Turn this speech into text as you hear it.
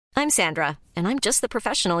I'm Sandra, and I'm just the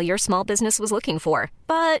professional your small business was looking for.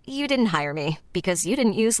 But you didn't hire me because you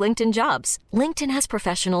didn't use LinkedIn Jobs. LinkedIn has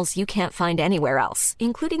professionals you can't find anywhere else,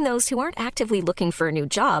 including those who aren't actively looking for a new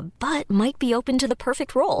job, but might be open to the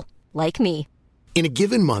perfect role, like me. In a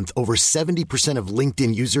given month, over 70% of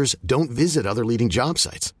LinkedIn users don't visit other leading job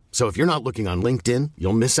sites. So if you're not looking on LinkedIn,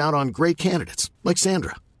 you'll miss out on great candidates like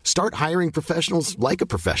Sandra. Start hiring professionals like a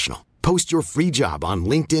professional. Post your free job on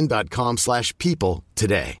linkedin.com/people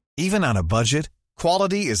today. Even on a budget,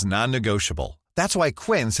 quality is non-negotiable. That's why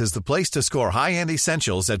Quince is the place to score high-end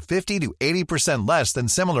essentials at 50 to 80% less than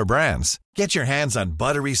similar brands. Get your hands on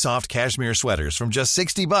buttery soft cashmere sweaters from just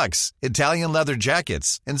 $60, Italian leather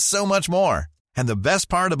jackets, and so much more. And the best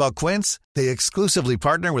part about Quince, they exclusively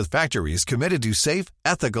partner with factories committed to safe,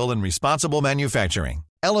 ethical, and responsible manufacturing.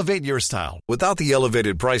 Elevate your style without the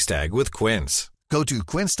elevated price tag with Quince. Go to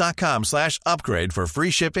quince.com/upgrade for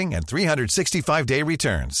free shipping and 365-day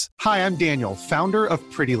returns. Hi, I'm Daniel, founder of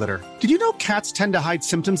Pretty Litter. Did you know cats tend to hide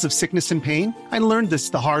symptoms of sickness and pain? I learned this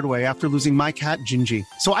the hard way after losing my cat, Gingy.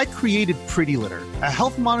 So I created Pretty Litter, a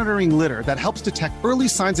health monitoring litter that helps detect early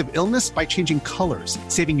signs of illness by changing colors,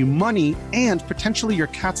 saving you money and potentially your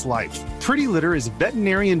cat's life. Pretty Litter is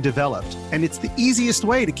veterinarian developed, and it's the easiest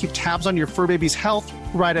way to keep tabs on your fur baby's health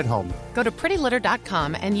right at home. Go to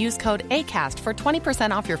prettylitter.com and use code ACAST for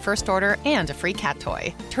 20% off your first order and a free cat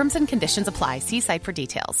toy. Terms and conditions apply. See site for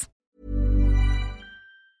details.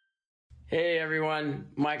 Hey everyone,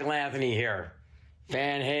 Michael Anthony here.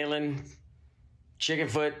 Van Halen,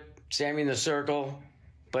 Chickenfoot, Sammy in the Circle.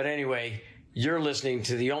 But anyway, you're listening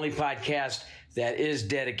to the only podcast that is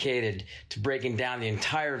dedicated to breaking down the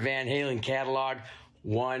entire Van Halen catalog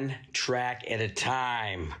one track at a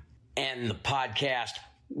time. And the podcast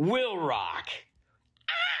will rock.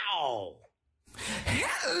 Ow!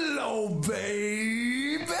 Hello,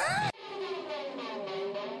 baby!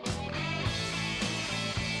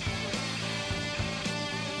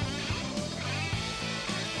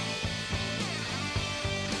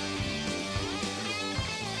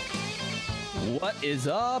 What is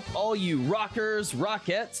up, all you rockers,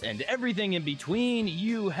 rockettes, and everything in between?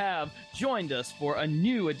 You have joined us for a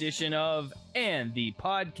new edition of And the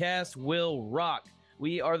Podcast Will Rock.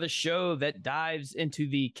 We are the show that dives into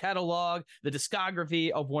the catalog, the discography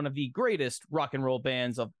of one of the greatest rock and roll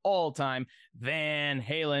bands of all time, Van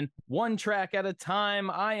Halen, one track at a time.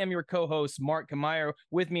 I am your co-host, Mark Kamayer.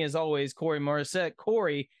 With me, as always, Corey Morissette.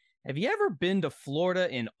 Corey, have you ever been to Florida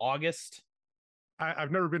in August?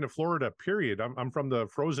 I've never been to Florida, period. I'm from the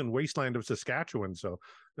frozen wasteland of Saskatchewan, so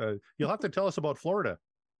you'll have to tell us about Florida.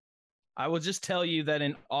 I will just tell you that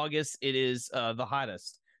in August, it is the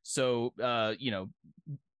hottest. So,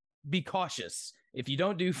 be cautious. If you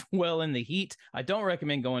don't do well in the heat, I don't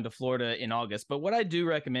recommend going to Florida in August. But what I do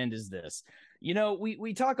recommend is this. You know,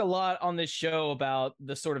 we talk a lot on this show about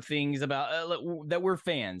the sort of things about that we're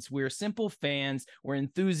fans. We're simple fans. We're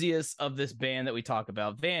enthusiasts of this band that we talk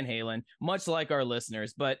about, Van Halen, much like our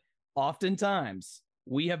listeners. But oftentimes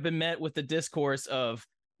we have been met with the discourse of,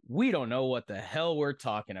 we don't know what the hell we're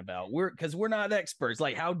talking about. Because we're not experts.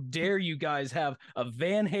 Like, how dare you guys have a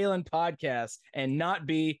Van Halen podcast and not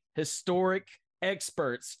be historic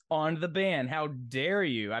experts on the band? How dare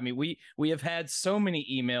you? I mean, we have had so many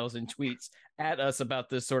emails and tweets at us about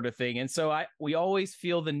this sort of thing. And so we always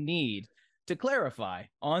feel the need to clarify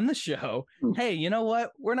on the show, hey, you know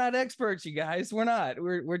what? We're not experts, you guys. We're not.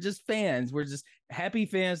 We're just fans. We're just happy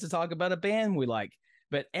fans to talk about a band we like.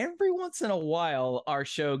 But every once in a while, our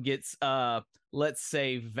show gets, let's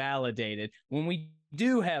say, validated when we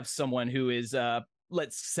do have someone who is,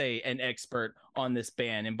 let's say, an expert on this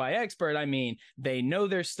band. And by expert, I mean they know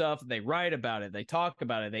their stuff. They write about it. They talk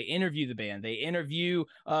about it. They interview the band. They interview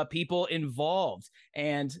people involved.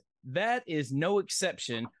 And that is no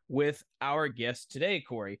exception with our guest today,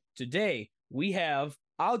 Corey. Today, we have,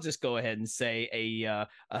 I'll just go ahead and say a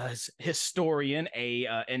historian,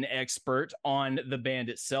 an expert on the band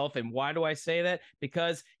itself. And why do I say that?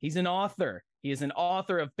 Because he's an author. He is an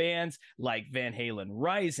author of bands like Van Halen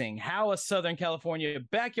Rising, How a Southern California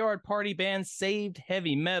Backyard Party Band Saved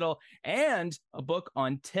Heavy Metal, and a book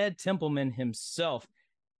on Ted Templeman himself.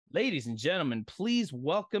 Ladies and gentlemen, please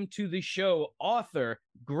welcome to the show author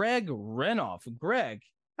Greg Renoff. Greg,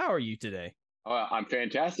 how are you today? I'm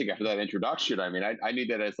fantastic after that introduction. I mean, I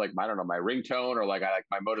need that as like, I don't know, my ringtone or like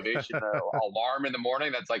my motivation alarm in the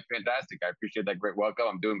morning. That's like fantastic. I appreciate that great welcome.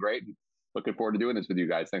 I'm doing great and looking forward to doing this with you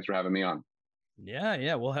guys. Thanks for having me on.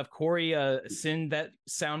 Yeah. We'll have Corey send that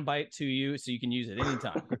soundbite to you so you can use it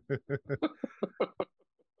anytime.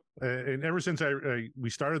 And ever since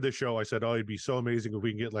we started this show, I said, oh, it'd be so amazing if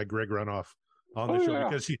we can get like Greg Renoff on the show,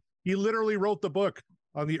 because he literally wrote the book.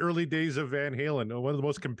 on the early days of Van Halen. One of the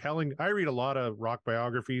most compelling. I read a lot of rock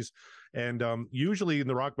biographies, and usually in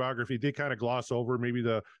the rock biography, they kind of gloss over maybe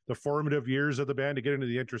the formative years of the band to get into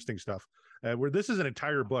the interesting stuff. Where this is an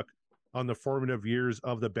entire book on the formative years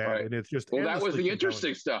of the band, right. And it's just that was the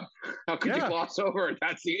interesting stuff. How could you gloss over it?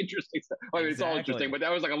 That's the interesting stuff. I mean, It's all interesting, but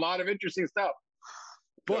that was like a lot of interesting stuff.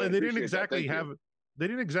 Well, so and they didn't exactly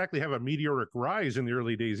have a meteoric rise in the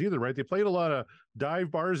early days either, right? They played a lot of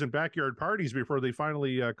dive bars and backyard parties before they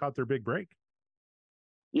finally caught their big break.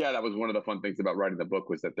 Yeah, that was one of the fun things about writing the book,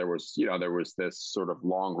 was that there was this sort of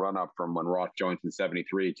long run up from when Roth joins in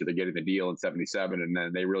 73 to the getting the deal in 77. And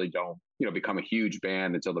then they really don't, become a huge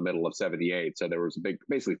band until the middle of 78. So there was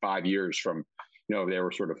basically 5 years from, they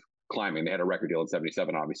were sort of climbing. They had a record deal in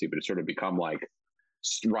 77, obviously, but it sort of become like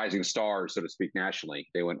rising stars, so to speak, nationally.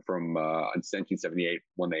 They went from in 1978,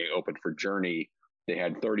 when they opened for Journey, they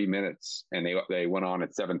had 30 minutes and they went on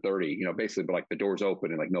at 7:30, basically, but like the doors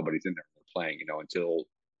open and like nobody's in there playing, until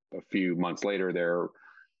a few months later, they're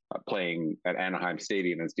playing at Anaheim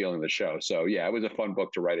Stadium and stealing the show. So yeah, it was a fun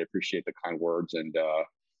book to write. I appreciate the kind words. And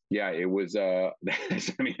yeah, it was, I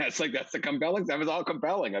mean, that's the compelling, that was all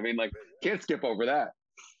compelling. I mean, like, can't skip over that.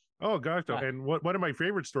 Oh gosh. And one of my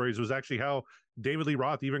favorite stories was actually how David Lee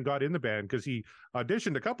Roth even got in the band, because he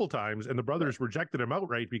auditioned a couple times and the brothers rejected him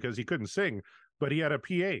outright because he couldn't sing, but he had a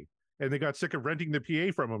PA and they got sick of renting the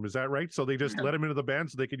PA from him. Is that right? So they just let him into the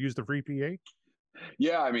band so they could use the free PA?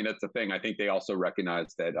 Yeah, I mean, that's the thing. I think they also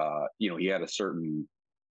recognized that, he had a certain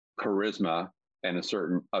charisma and a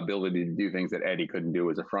certain ability to do things that Eddie couldn't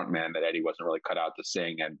do as a front man, that Eddie wasn't really cut out to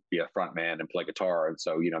sing and be a front man and play guitar. And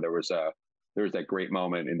so, there was that great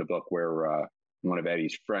moment in the book where one of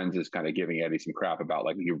Eddie's friends is kind of giving Eddie some crap about,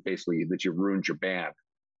 like, you ruined your band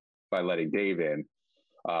by letting Dave in.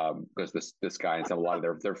 Because this guy and a lot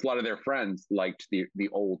of their friends liked the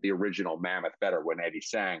original Mammoth better when Eddie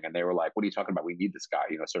sang, and they were like, "What are you talking about? We need this guy."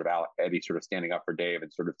 Sort of Eddie sort of standing up for Dave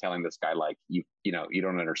and sort of telling this guy, like, you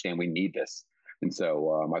don't understand. We need this. And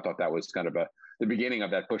so I thought that was kind of the beginning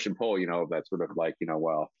of that push and pull. That sort of like,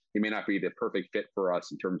 well, he may not be the perfect fit for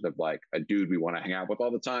us in terms of like a dude we want to hang out with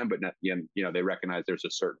all the time, but they recognize there's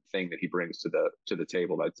a certain thing that he brings to the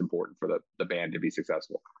table that's important for the band to be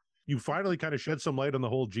successful. You finally kind of shed some light on the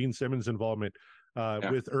whole Gene Simmons involvement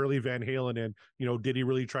with early Van Halen, and did he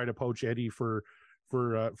really try to poach Eddie for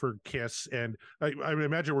Kiss? And I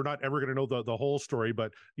imagine we're not ever going to know the whole story,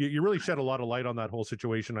 but you really shed a lot of light on that whole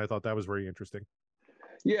situation. I thought that was very interesting.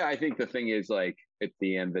 Yeah, I think the thing is, like, at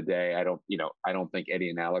the end of the day, I don't think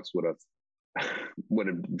Eddie and Alex would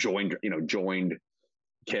have joined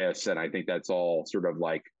Kiss, and I think that's all sort of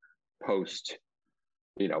like post.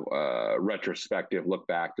 Retrospective look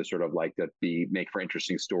back to sort of like make for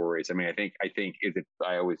interesting stories. I mean, I think I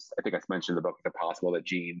mentioned in the book, is it possible that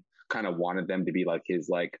Gene kind of wanted them to be like his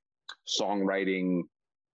like songwriting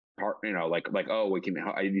part,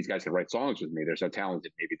 these guys can write songs with me. They're so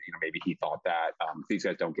talented. Maybe he thought that if these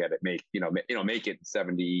guys don't get it, make it in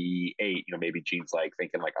 78. Maybe Gene's like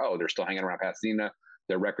thinking like, oh, they're still hanging around Pasadena.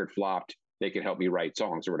 Their record flopped. They could help me write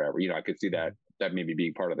songs or whatever. I could see that maybe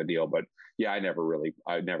being part of the deal. But yeah, I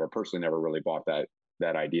personally never really bought that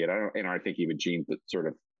idea. And I think even Gene sort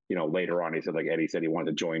of, later on, he said, like Eddie said, he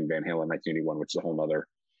wanted to join Van Halen in 1981, which is a whole nother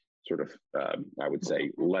sort of, I would say,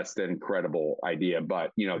 less than credible idea.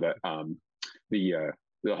 But, the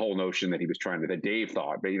whole notion that he was that Dave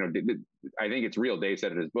thought, but, I think it's real. Dave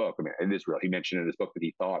said in his book, I mean, it is real. He mentioned in his book that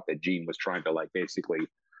he thought that Gene was trying to like basically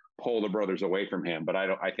pull the brothers away from him. But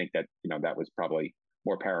I think that, that was probably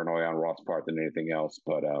more paranoia on Roth's part than anything else.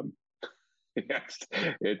 But yes,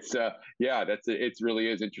 it really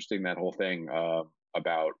is interesting, that whole thing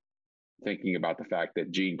about thinking about the fact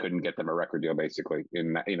that Gene couldn't get them a record deal basically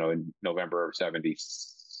in November of 70,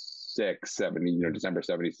 December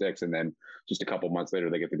 76, and then just a couple months later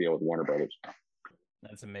they get the deal with Warner Brothers.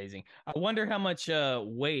 That's amazing. I wonder how much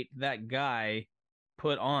weight that guy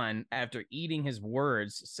put on after eating his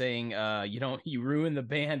words, saying, you ruined the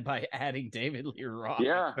band by adding David Lee Roth.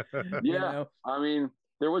 Yeah. I mean,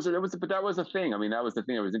 but that was a thing. I mean, that was the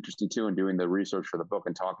thing that was interesting too, in doing the research for the book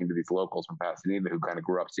and talking to these locals from Pasadena who kind of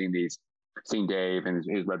grew up seeing Dave and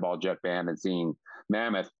his Red Ball Jet Band and seeing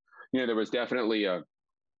Mammoth. There was definitely it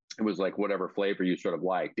was like whatever flavor you sort of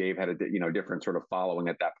like. Dave had a different sort of following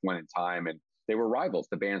at that point in time, and they were rivals.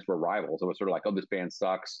 The bands were rivals. It was sort of like, oh, this band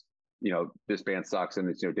sucks. This band sucks. And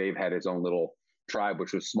it's, Dave had his own little tribe,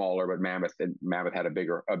 which was smaller, but Mammoth had a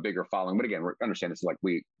bigger following. But again, understand this is like,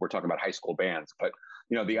 we're talking about high school bands, but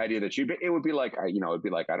the idea that it would be like, I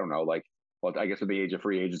don't know, like, well, I guess with the age of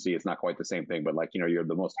free agency, it's not quite the same thing, but like, you're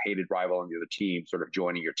the most hated rival on the other team sort of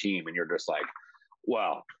joining your team. And you're just like,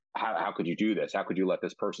 well, how could you do this? How could you let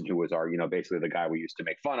this person who was our, basically the guy we used to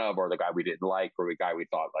make fun of, or the guy we didn't like, or the guy we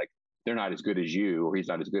thought like they're not as good as you, or he's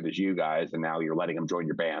not as good as you guys, and now you're letting him join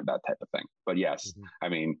your band, that type of thing. But yes, I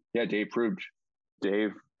mean, yeah, Dave proved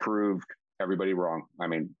everybody wrong. I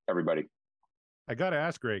mean, everybody. I got to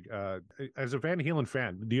ask, Greg, as a Van Halen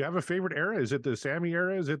fan, do you have a favorite era? Is it the Sammy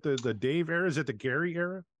era? Is it the Dave era? Is it the Gary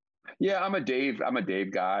era? Yeah, I'm a Dave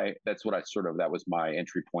guy. That's what that was my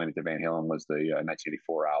entry point into Van Halen, was the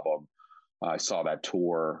 1984 album. I saw that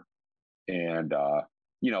tour, and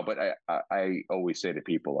but I always say to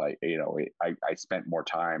people, I spent more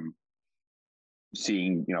time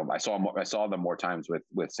seeing, I saw them more times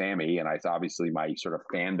with Sammy, and obviously my sort of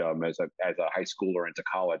fandom as a high schooler into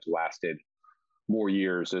college lasted more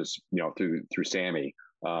years as through Sammy,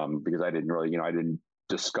 because I didn't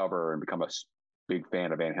discover and become a big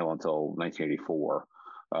fan of Van Halen until 1984.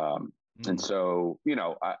 And so,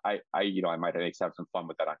 I might have some fun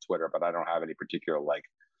with that on Twitter, but I don't have any particular,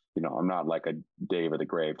 I'm not like a Dave of the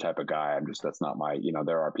Grave type of guy. That's not my,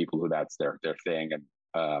 there are people who that's their thing, and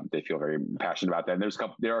they feel very passionate about that. And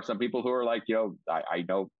there are some people who are like, I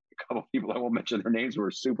know a couple of people, I won't mention their names, who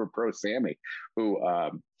are super pro Sammy, who,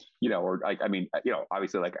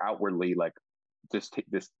 obviously like outwardly, like this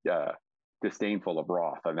disdainful of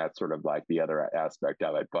Roth, and that's sort of like the other aspect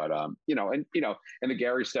of it. But and the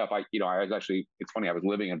Gary stuff, I was actually, it's funny, I was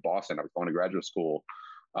living in Boston. I was going to graduate school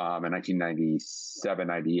in 1997,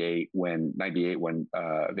 98 when Van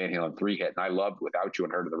Halen 3 hit, and I loved Without You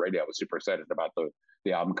and heard it on the radio. I was super excited about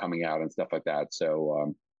the album coming out and stuff like that.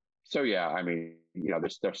 So yeah, I mean,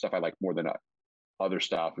 there's stuff I like more than other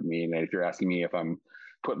stuff. I mean, if you're asking me if I'm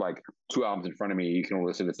put like two albums in front of me, you can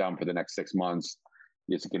listen to this album for the next 6 months.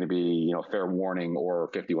 It's going to be, Fair Warning or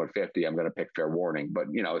 5150. I'm going to pick Fair Warning, but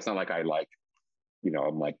it's not like I'm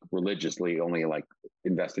like religiously only like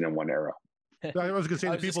investing in one era. I was going to say,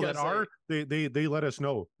 the people that are, they let us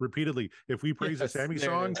know repeatedly. If we praise a Sammy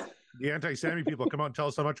song, the anti-Sammy people come out and tell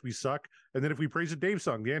us how much we suck. And then if we praise a Dave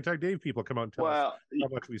song, the anti-Dave people come out and tell us how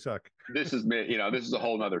much we suck. This is a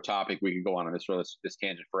whole nother topic. We could go on this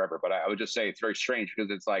tangent forever, but I would just say it's very strange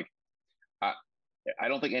because it's like, I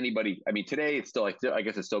don't think anybody, I mean, today it's still like, I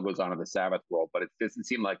guess it still goes on in the Sabbath world, but it doesn't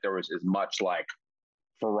seem like there was as much like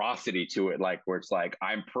ferocity to it, like where it's like,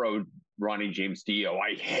 I'm pro Ronnie James Dio,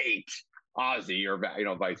 I hate Ozzy,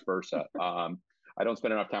 or vice versa. I don't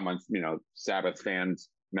spend enough time on Sabbath fans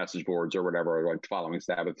message boards or whatever, or like following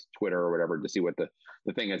Sabbath's Twitter or whatever to see what the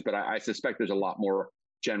thing is. But I suspect there's a lot more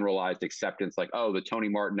generalized acceptance, like, oh, the Tony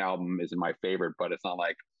Martin album isn't my favorite, but it's not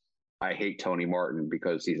like I hate Tony Martin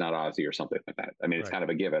because he's not Ozzy or something like that. I mean, it's kind of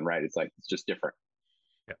a given, right? It's like, it's just different.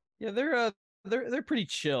 Yeah, they're pretty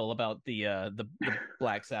chill about the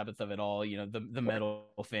Black Sabbath of it all, the metal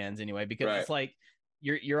fans anyway, because it's like,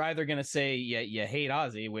 you're either going to say you hate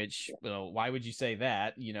Ozzy, which, why would you say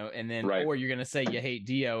that, and then or you're going to say you hate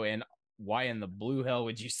Dio, and why in the blue hell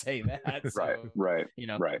would you say that? So, right.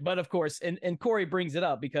 But of course, and Corey brings it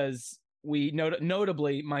up because we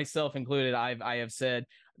notably, myself included, I have said,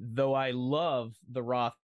 though I love the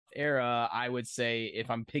Roth era, I would say if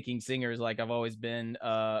I'm picking singers, like I've always been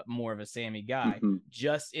more of a Sammy guy,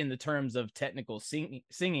 just in the terms of technical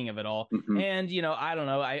singing of it all. And I don't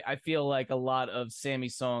know, I feel like a lot of Sammy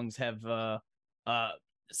songs have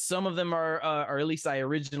some of them are or at least I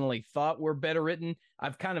originally thought were better written.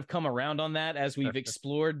 I've kind of come around on that as we've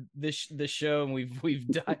explored this show, and we've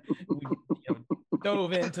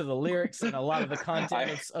dove into the lyrics and a lot of the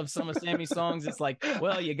content of some of Sammy's songs. It's like,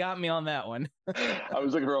 well, you got me on that one. I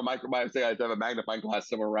was looking for a microphone. I have a magnifying glass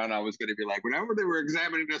somewhere around. I was going to be like, whenever they were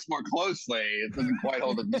examining this more closely, it doesn't quite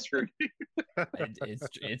hold up the scrutiny.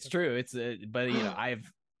 It's true. It's but I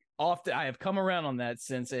have come around on that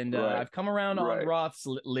since, and I've come around on Roth's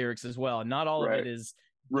lyrics as well. Not all of it is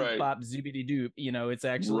bop zoobity doop. It's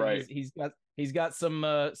actually he's got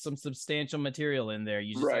some substantial material in there.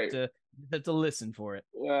 You just have to listen for it.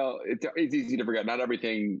 Well, it's easy to forget. Not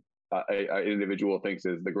everything an individual thinks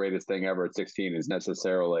is the greatest thing ever at 16 is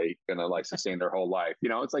necessarily going to like sustain their whole life.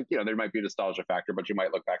 It's like, there might be a nostalgia factor, but you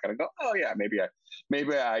might look back and go, oh yeah, maybe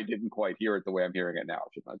I didn't quite hear it the way I'm hearing it now,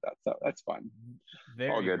 or something like that. So that's fine.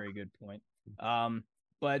 Very good point.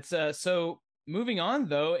 But so moving on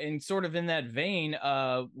though, and sort of in that vein,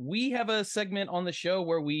 we have a segment on the show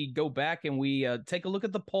where we go back and we take a look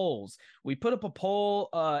at the polls. We put up a poll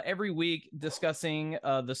every week discussing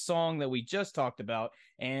the song that we just talked about,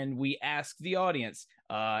 and we ask the audience,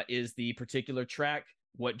 is the particular track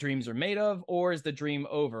What Dreams Are Made Of, or is the dream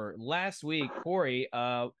over? Last week, Corey,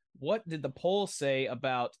 what did the poll say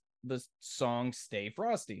about the song Stay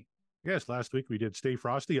Frosty? Yes, last week we did Stay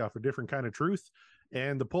Frosty off A Different Kind of Truth.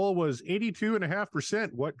 And the poll was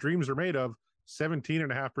 82.5% what dreams are made of,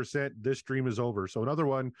 17.5% this dream is over. So another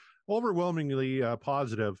one overwhelmingly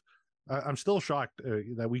positive. I'm still shocked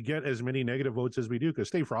that we get as many negative votes as we do, because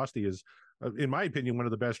Stay Frosty is, in my opinion, one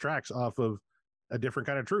of the best tracks off of A Different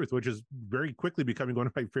Kind of Truth, which is very quickly becoming one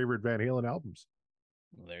of my favorite Van Halen albums.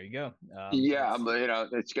 Well, there you go. Yeah, you know,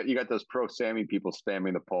 you got those pro Sammy people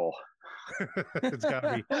spamming the poll. It's got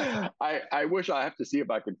to be. I wish, I have to see if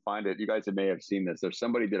I can find it. You guys may have seen this. There's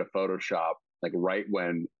somebody did a Photoshop like right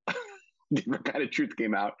when Different Kind of Truth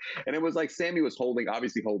came out, and it was like Sammy was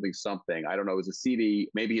obviously holding something. I don't know. It was a CD,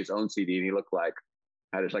 maybe his own CD, and he looked like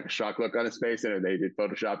had like a shock look on his face, and they did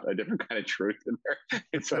Photoshop A Different Kind of Truth in there.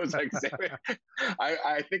 And so it's like,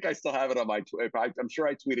 I think I still have it on my Twitter. I'm sure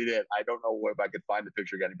I tweeted it. I don't know if I could find the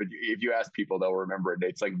picture again, but if you ask people, they'll remember it.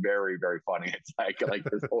 It's like very, very funny. It's like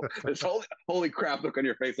this whole holy crap look on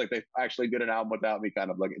your face, like they actually did an album without me,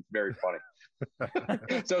 kind of like, it's very funny.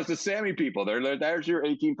 So it's the Sammy people. There's your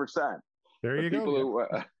 18%. There you go.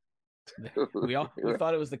 We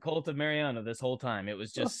thought it was the Cult of Mariana this whole time. It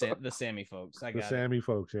was just the Sammy folks. The Sammy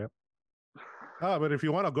folks, yeah. But if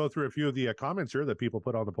you want, I'll go through a few of the comments here that people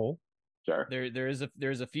put on the poll. Sure. There's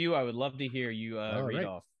a few I would love to hear you read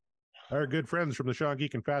off. Our good friends from the Sean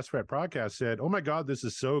Geek and Fast Fat podcast said, "Oh my God, this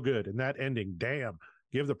is so good!" And that ending, damn!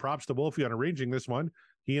 Give the props to Wolfie on arranging this one.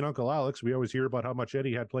 He and Uncle Alex. We always hear about how much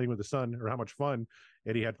Eddie had playing with the son, or how much fun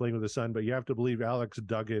Eddie had playing with the son. But you have to believe Alex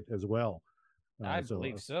dug it as well. I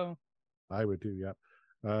believe so. I would too, yeah.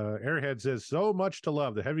 Airhead says, so much to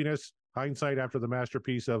love. The heaviness, hindsight after the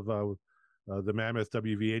masterpiece of the Mammoth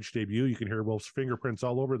WVH debut. You can hear Wolf's fingerprints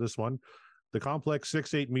all over this one. The complex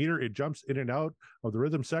 6/8 meter, it jumps in and out of the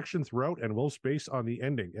rhythm section throughout, and Wolf's bass on the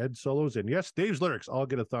ending. Ed solos, and yes, Dave's lyrics all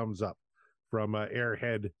get a thumbs up from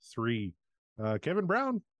Airhead 3. Kevin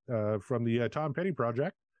Brown from the Tom Petty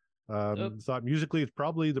Project thought musically it's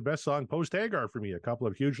probably the best song post-Hagar for me. A couple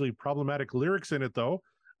of hugely problematic lyrics in it, though,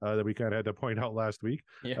 that we kind of had to point out last week.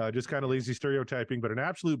 Yeah. Just kind of lazy stereotyping, but an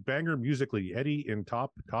absolute banger musically. Eddie in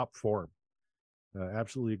top form.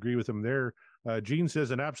 Absolutely agree with him there. Gene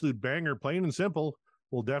says an absolute banger, plain and simple.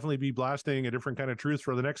 We'll definitely be blasting A Different Kind of Truth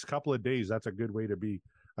for the next couple of days. That's a good way to be.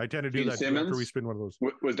 I tend to do that after we spin one of those.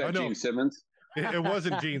 Was that Gene Simmons? It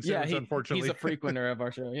wasn't Gene Simmons, unfortunately. He's a frequenter of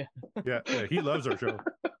our show, yeah, he loves our show.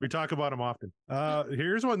 We talk about him often.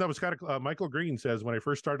 Here's one that was kind of, Michael Green says, when I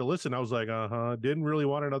first started to listen, I was like, didn't really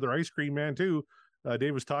want another Ice Cream Man too.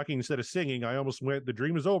 Dave was talking instead of singing. I almost went, the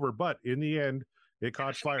dream is over, but in the end, it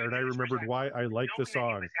caught fire, and I remembered why I like the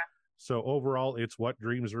song. So overall, it's what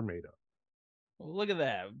dreams are made of. Well, look at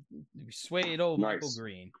that. Swayed old nice. Michael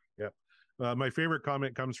Green. Yep. My favorite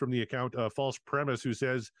comment comes from the account False Premise, who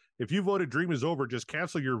says, if you voted Dream is over, just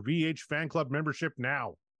cancel your VH fan club membership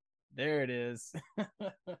now. There it is.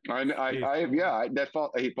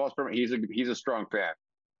 False Premise. He's a strong fan.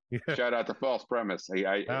 Yeah. Shout out to False Premise.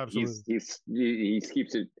 Absolutely. He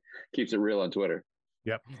keeps it real on Twitter.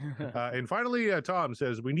 Yep. And finally, Tom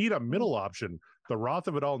says, we need a middle option. The Roth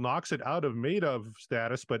of it all knocks it out of made of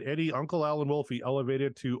status, but Eddie, Uncle Al, and Wolfie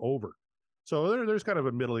elevated to over. So there's kind of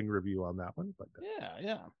a middling review on that one. But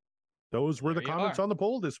yeah. Those were the comments on the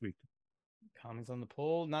poll this week. Comments on the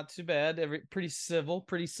poll, not too bad. Pretty civil.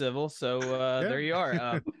 So there you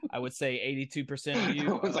are. I would say 82% of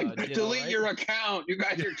you. I was like, delete your account. You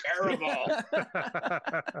guys are terrible.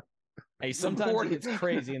 Hey, sometimes it's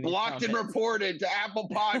crazy. Blocked and reported to Apple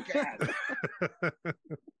Podcasts.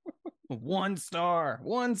 1 star.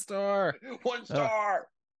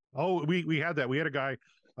 Oh, we had that. We had a guy.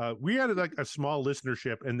 We had like a small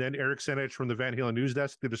listenership, and then Eric Senich from the Van Halen News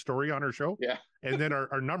Desk did a story on our show. Yeah. And then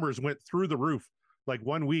our numbers went through the roof. Like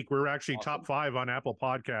 1 week, we were actually top 5 on Apple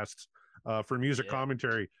Podcasts for music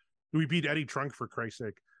commentary. We beat Eddie Trunk, for Christ's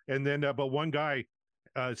sake. And then, but one guy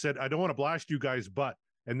said, I don't want to blast you guys, but.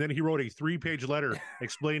 And then he wrote a 3-page letter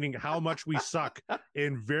explaining how much we suck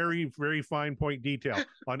in very, very fine point detail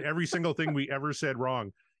on every single thing we ever said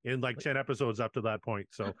wrong in like 10 episodes up to that point.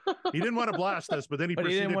 So he didn't want to blast us, but then he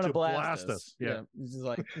proceeded to blast us. Yeah. He's just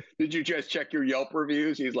like, did you just check your Yelp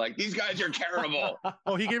reviews? He's like, these guys are terrible.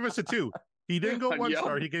 Oh, he gave us a 2. He didn't go 1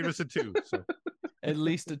 star. He gave us a 2. So. At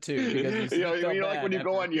least a 2. Because you know like when you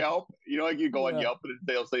go on Yelp, you go on Yelp and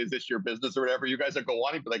they'll say, is this your business or whatever? You guys will go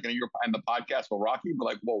on it, but like, you're behind the podcast will rock you. But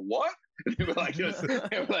like, well, what? And they were like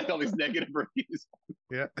all these negative reviews.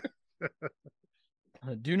 Yeah.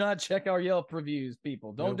 Do not check our Yelp reviews,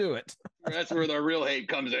 people. Don't do it. That's where the real hate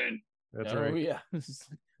comes in. That's right. Yeah.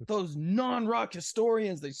 Those non-rock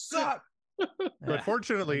historians, they suck. But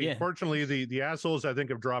fortunately, the assholes I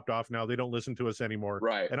think have dropped off now. They don't listen to us anymore.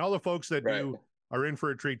 Right. And all the folks that do are in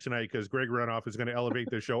for a treat tonight because Greg Renoff is going to elevate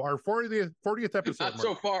this show. Our 40th episode. Not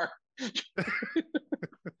so far.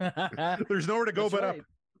 There's nowhere to go but up.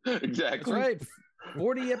 Exactly. That's right.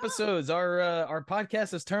 40 episodes. Our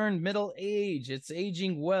podcast has turned middle age. It's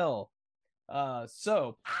aging well.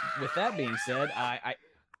 So with that being said,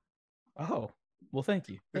 oh, well, thank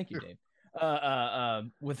you, Dave.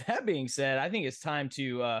 With that being said, I think it's time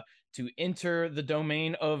to enter the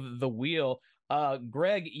domain of the wheel.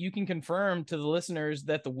 Greg, you can confirm to the listeners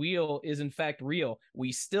that the wheel is in fact real.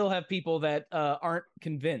 We still have people that aren't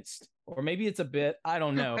convinced, or maybe it's a bit. I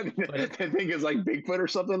don't know. But I think it's like Bigfoot or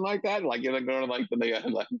something like that. Like you're going to like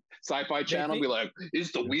the Sci-Fi Channel, be like,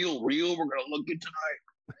 "Is the wheel real? We're going to look it tonight."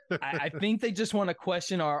 I think they just want to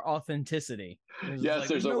question our authenticity. Yes,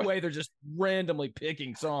 there's no way they're just randomly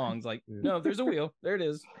picking songs. Like, no, there's a wheel. There it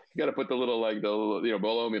is. You got to put the little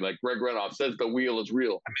below me, like Greg Renoff says the wheel is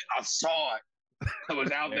real. I mean, I saw it. It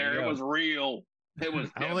was out there. It was real. It was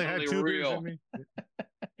definitely real.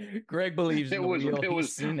 Greg believes in the wheel. It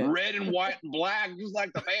was red and white and black, just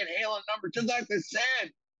like the Van Halen number, just like they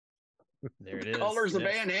said. There it is. Colors of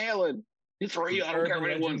Van Halen. It's real. I don't care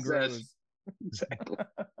what anyone says. Exactly.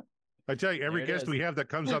 I tell you, every guest we have that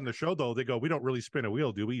comes on the show, though, they go, "We don't really spin a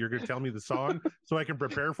wheel, do we? You're going to tell me the song so I can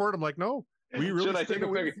prepare for it?" I'm like, "No, we really." Should I take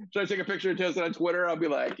a picture and post it on Twitter? I'll be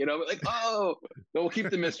like, oh, we'll keep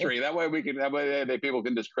the mystery. That way people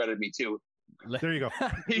can discredit me too. There you go.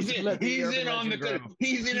 He's in on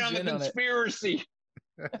the conspiracy.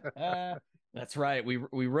 That's right.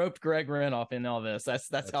 We roped Greg Renoff in all this.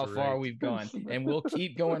 That's how far we've gone, and we'll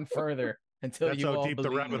keep going further until that's you how all deep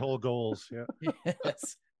believe the rabbit hole goes. Yeah.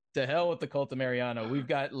 Yes. To hell with the Cult of Mariano. We've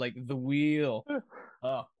got like the wheel.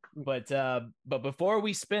 But before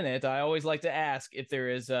we spin it, I always like to ask if there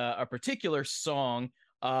is a particular song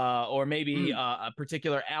or maybe a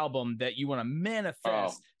particular album that you want to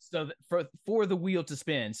manifest so that for the wheel to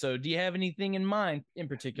spin. So do you have anything in mind in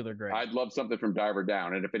particular, Greg? I'd love something from Diver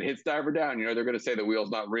Down. And if it hits Diver Down, they're going to say the wheel's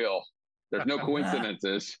not real. There's no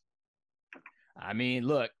coincidences. I mean,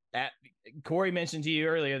 look, Corey mentioned to you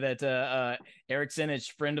earlier that Eric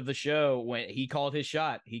Sinich, friend of the show, when he called his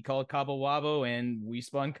shot, he called Cabo Wabo, and we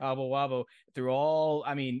spun Cabo Wabo through all.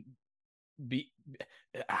 I mean,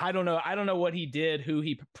 I don't know what he did, who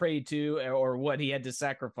he prayed to, or what he had to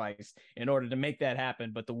sacrifice in order to make that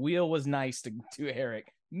happen. But the wheel was nice to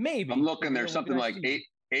Eric. Maybe I'm looking. There's something like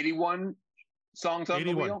 81 songs on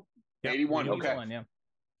the wheel. Yep. 81. Okay. Yeah.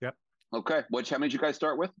 Okay. How many did you guys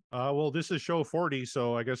start with? Well, this is show 40,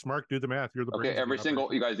 so I guess Mark, do the math. You're the okay. Every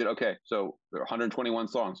single you guys did. Okay, so there are 121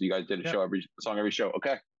 songs. So you guys did a show every show.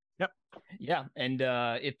 Okay. Yep. Yeah, and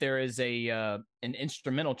if there is an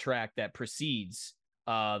instrumental track that precedes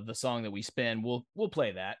the song that we spin, we'll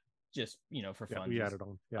play that just for fun. We added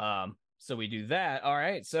on. Yeah. So we do that. All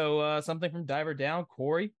right. So something from Diver Down.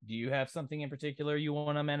 Corey, do you have something in particular you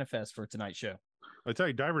want to manifest for tonight's show? I tell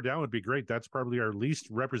you, Diver Down would be great. That's probably our least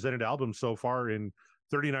represented album so far. In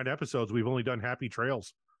 39 episodes, we've only done Happy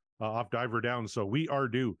Trails off Diver Down, so we are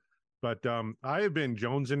due. But I have been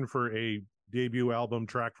jonesing for a debut album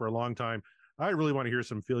track for a long time. I really want to hear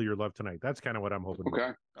some Feel Your Love tonight. That's kind of what I'm hoping.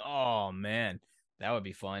 Okay. For. Oh, man. That would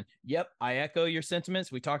be fun. Yep, I echo your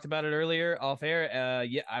sentiments. We talked about it earlier off air.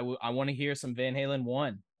 Yeah, I want to hear some Van Halen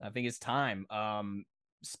 1. I think it's time.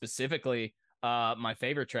 Specifically, my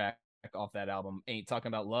favorite track off that album, Ain't Talking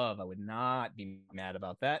About Love. I would not be mad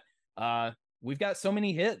about that. We've got so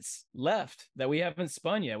many hits left that we haven't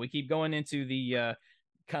spun yet. We keep going into the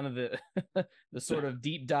kind of the sort of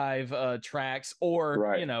deep dive tracks, or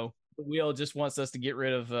right. The wheel just wants us to get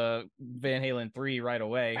rid of Van Halen 3 right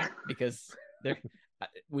away because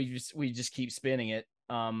we just keep spinning it.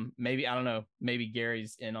 Maybe, I don't know, maybe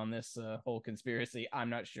Gary's in on this whole conspiracy. I'm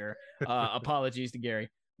not sure. Apologies to Gary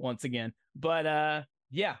once again. But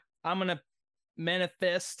yeah, I'm going to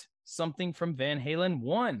manifest something from Van Halen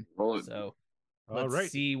 1. So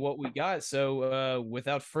let's see what we got. So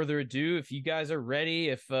without further ado, if you guys are ready,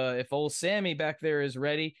 if old Sammy back there is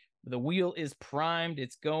ready, the wheel is primed,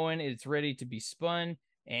 it's going, it's ready to be spun,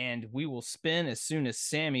 and we will spin as soon as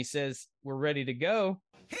Sammy says we're ready to go.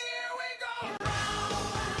 Here we go.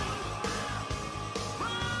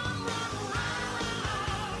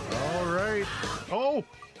 All right.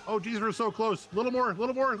 Oh, geez, we're so close. A little more.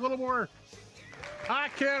 I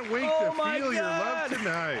can't wait to feel your love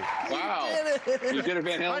tonight. Wow. You did it,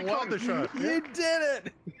 Van Halen. I called the shot. You did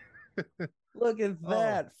it. Look at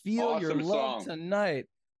that. Feel awesome your love song. tonight.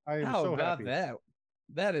 I am How so about happy. that?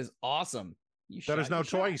 That is awesome. That is now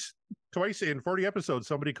twice in 40 episodes.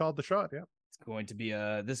 Somebody called the shot. Yeah. It's going to be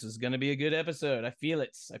this is going to be a good episode. I feel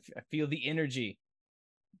it. I feel the energy.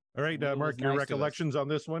 All right, Mark, your recollections on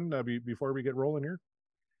this one before we get rolling here?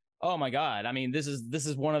 Oh my God. I mean, this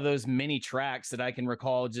is one of those mini tracks that I can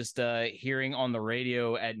recall just hearing on the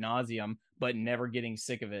radio ad nauseum, but never getting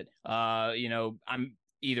sick of it. I'm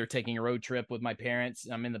either taking a road trip with my parents,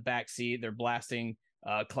 I'm in the back seat, they're blasting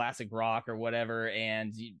classic rock or whatever,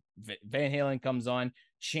 and Van Halen comes on.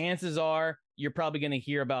 Chances are you're probably going to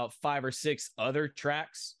hear about 5 or 6 other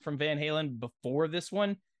tracks from Van Halen before this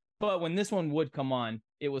one. But when this one would come on,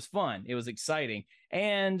 it was fun. It was exciting.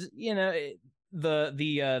 And,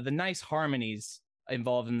 the nice harmonies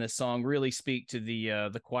involved in this song really speak to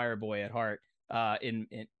the choir boy at heart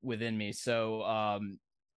within me. So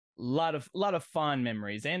lot of fond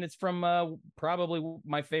memories, and it's from probably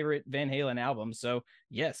my favorite Van Halen album. So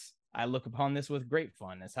yes, I look upon this with great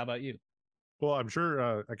fondness. How about you? Well, I'm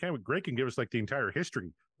sure Greg can give us like the entire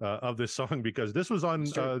history of this song, because this was on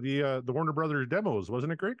the Warner Brothers demos,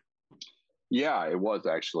 wasn't it, Greg? Yeah, it was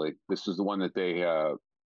actually. This was the one that they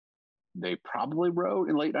probably wrote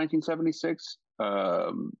in late 1976.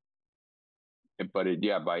 But by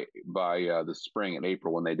the spring and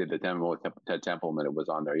April when they did the demo with Ted Templeman, it was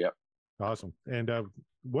on there. Yep. Awesome. And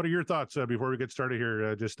what are your thoughts before we get started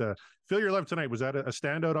here? Feel Your Love Tonight. Was that a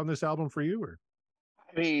standout on this album for you? Or?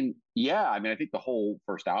 I mean, yeah. I mean, I think the whole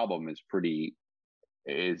first album is pretty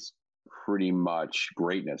much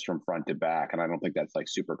greatness from front to back, and I don't think that's like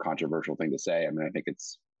super controversial thing to say. I mean, I think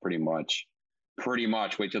it's pretty much.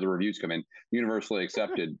 Wait till the reviews come in. Universally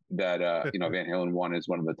accepted that Van Halen 1 is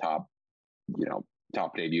one of the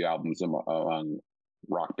top debut albums among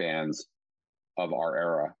rock bands of our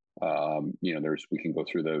era. We can go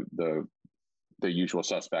through the usual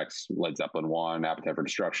suspects: Led Zeppelin 1, Appetite for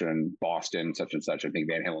Destruction, Boston, such and such. I think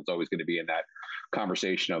Van Halen's always going to be in that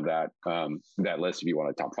conversation of that list if you want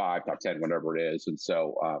a top 5, top 10, whatever it is. And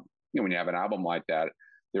so when you have an album like that,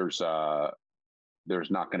 there's not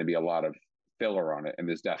going to be a lot of filler on it, and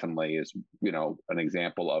this definitely is an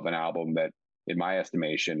example of an album that, in my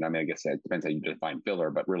estimation, I mean, I guess it depends how you define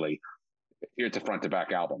filler, but really it's a front to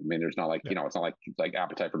back album. I mean, there's not like it's not like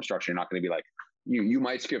Appetite for Destruction. You're not going to be like, you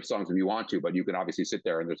might skip songs if you want to, but you can obviously sit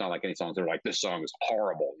there and there's not like any songs that are like, this song is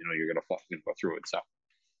horrible, you're going to go through it. So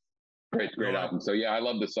great album. So yeah, I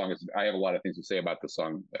love this song. I have a lot of things to say about this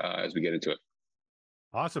song as we get into it.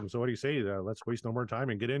 Awesome. So what do you say? Let's waste no more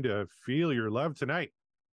time and get into Feel Your Love Tonight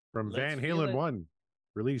from Van Halen 1,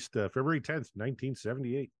 released February 10th,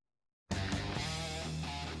 1978.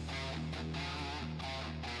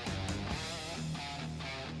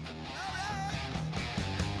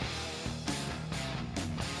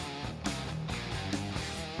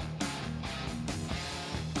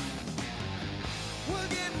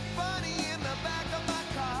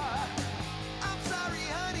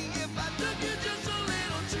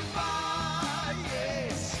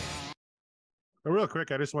 Real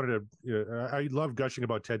quick, I just wanted to. I love gushing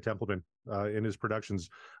about Ted Templeman in his productions.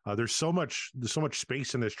 There's so much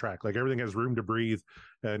space in this track. Like everything has room to breathe,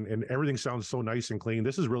 and everything sounds so nice and clean.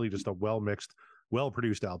 This is really just a well mixed, well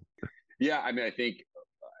produced album. Yeah, I mean, I think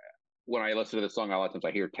when I listen to the song, a lot of times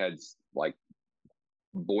I hear Ted's like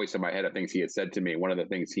voice in my head of things he had said to me. One of the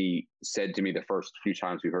things he said to me the first few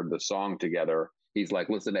times we heard the song together, he's like,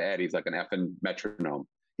 "Listen to Ed. He's like an effing metronome."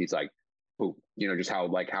 He's like, just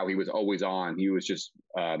how he was always on. He was just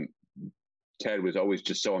Ted was always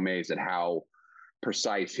just so amazed at how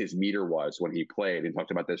precise his meter was when he played, and talked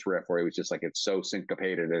about this riff where he was just like, it's so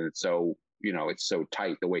syncopated and it's so it's so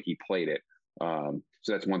tight the way he played it. So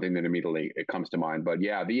that's one thing that immediately it comes to mind. But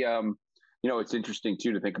yeah, it's interesting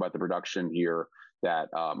too to think about the production here, that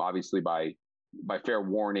obviously by fair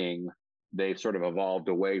warning, they've sort of evolved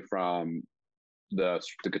away from the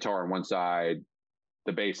guitar on one side,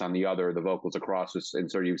 the bass on the other, the vocals across, and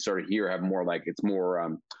so you sort of have more like it's more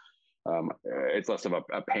it's less of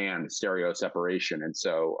a pan stereo separation, and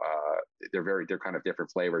so they're kind of different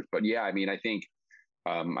flavors. But yeah, I mean, I think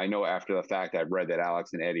I know after the fact I've read that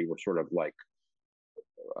Alex and Eddie were sort of like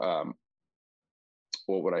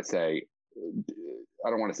what would I say? I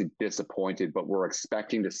don't want to say disappointed, but we're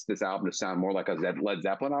expecting this album to sound more like a Led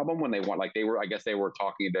Zeppelin album when I guess they were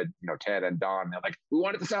talking to Ted and Don. They're like, we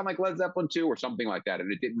want it to sound like Led Zeppelin 2 or something like that,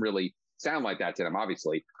 and it didn't really sound like that to them,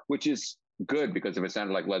 obviously, which is good, because if it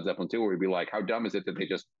sounded like Led Zeppelin 2, we'd be like, how dumb is it that they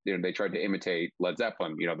just they tried to imitate Led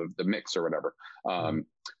Zeppelin, the mix or whatever.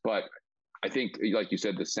 But I think, like you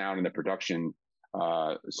said, the sound and the production,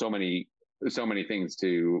 so many things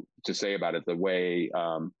to say about it. The way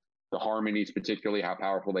the harmonies, particularly how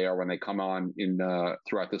powerful they are when they come on in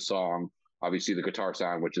throughout the song. Obviously, the guitar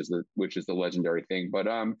sound, which is the legendary thing. But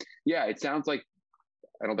yeah, it sounds like,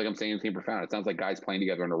 I don't think I'm saying anything profound. It sounds like guys playing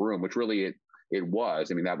together in a room, which really it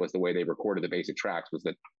was. I mean, that was the way they recorded the basic tracks. Was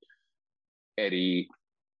that Eddie,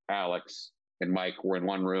 Alex, and Mike were in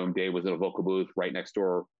one room. Dave was in a vocal booth right next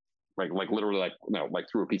door, like literally like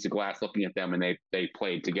through a piece of glass looking at them, and they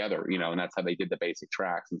played together, and that's how they did the basic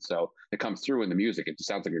tracks. And so it comes through in the music. It just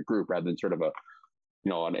sounds like a group rather than sort of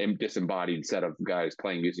an disembodied set of guys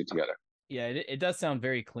playing music together. Yeah, it does sound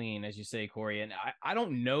very clean, as you say, Corey. And I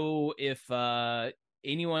don't know if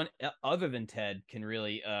anyone other than Ted can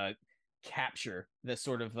really capture the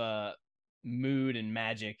sort of mood and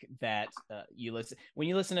magic that when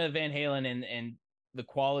you listen to Van Halen, and the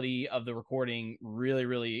quality of the recording really,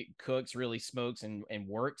 really cooks, really smokes and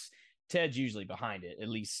works. Ted's usually behind it, at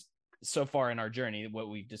least so far in our journey, what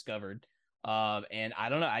we've discovered. And I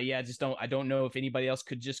don't know. I don't know if anybody else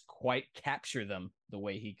could just quite capture them the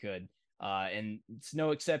way he could. And it's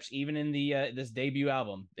no exception, even in the this debut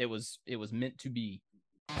album, it was meant to be.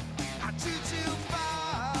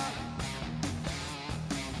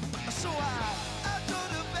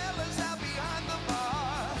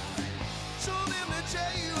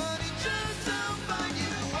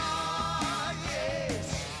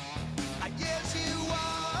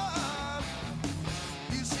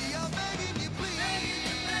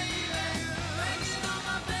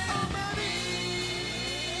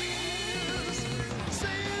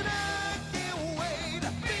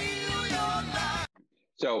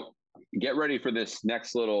 So get ready for this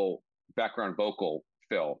next little background vocal,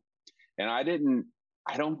 Phil. And I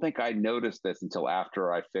don't think I noticed this until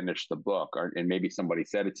after I finished the book, and maybe somebody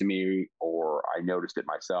said it to me or I noticed it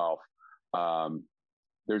myself.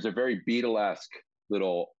 There's a very Beatlesque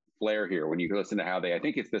little flair here when you listen to how I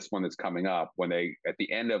think it's this one that's coming up, when they, at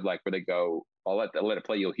the end of where they go, I'll let it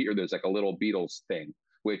play, you'll hear there's like a little Beatles thing,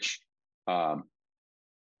 which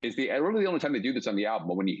is really the only time they do this on the album.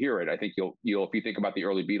 But when you hear it, I think you'll if you think about the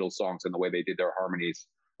early Beatles songs and the way they did their harmonies,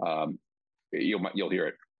 you'll hear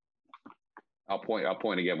it. I'll point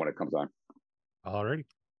again when it comes on. Alrighty.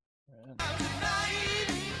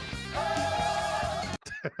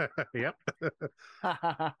 Yep.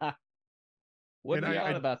 What have you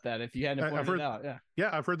thought about that? If you hadn't pointed it out, yeah,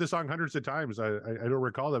 I've heard the song hundreds of times. I don't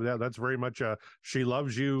recall that. That's very much "She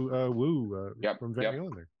Loves You" woo from Van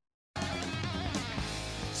Halen there.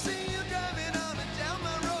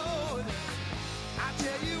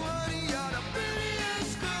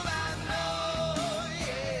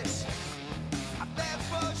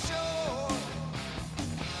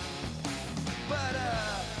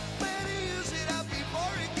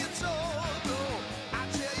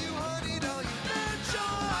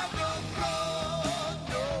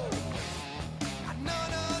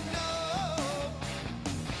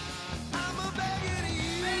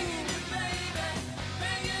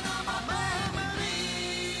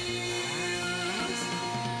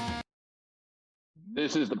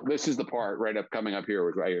 This is the part right up coming up here,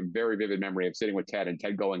 where I have a very vivid memory of sitting with Ted and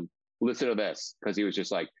Ted going, "Listen to this," because he was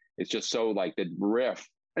just like, it's just so like the riff,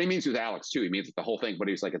 and he means with Alex too. He means the whole thing, but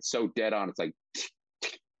he's like, it's so dead on. It's like,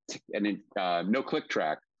 and then no click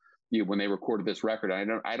track. When they recorded this record, I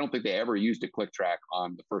don't think they ever used a click track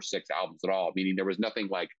on the first 6 albums at all. Meaning there was nothing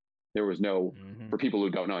for people who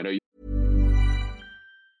don't know. I know.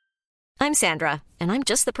 I'm Sandra, and I'm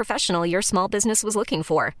just the professional your small business was looking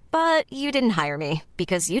for. But you didn't hire me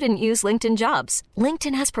because you didn't use LinkedIn Jobs.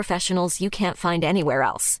 LinkedIn has professionals you can't find anywhere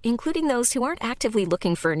else, including those who aren't actively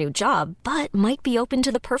looking for a new job, but might be open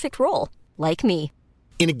to the perfect role, like me.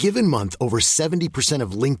 In a given month, over 70%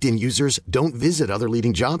 of LinkedIn users don't visit other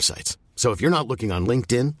leading job sites. So if you're not looking on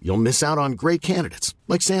LinkedIn, you'll miss out on great candidates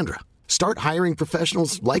like Sandra. Start hiring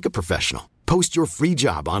professionals like a professional. Post your free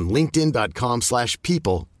job on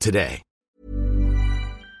linkedin.com/people today.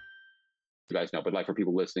 You guys know, but like for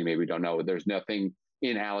people listening, maybe don't know, there's nothing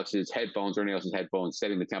in Alex's headphones or anyone else's headphones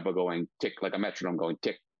setting the tempo going tick, like a metronome going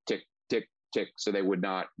tick, tick, tick, tick, so they would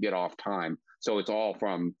not get off time. So it's all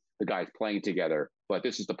from the guys playing together. But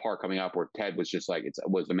this is the part coming up where Ted was just like,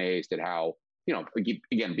 was amazed at how,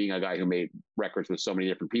 again, being a guy who made records with so many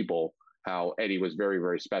different people, how Eddie was very,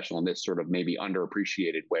 very special in this sort of maybe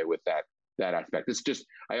underappreciated way with that aspect. It's just,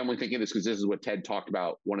 I only think of this because this is what Ted talked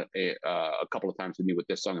about a couple of times with me with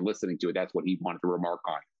this song and listening to it. That's what he wanted to remark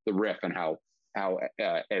on, the riff and how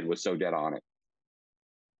Ed was so dead on it.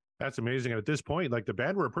 That's amazing. And at this point, like the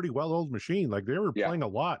band were a pretty well-oiled machine. Like they were playing a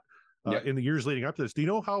lot in the years leading up to this. Do you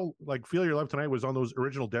know how like Feel Your Love Tonight was on those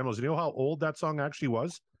original demos? Do you know how old that song actually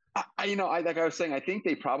was? Like I was saying, I think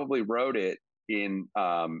they probably wrote it in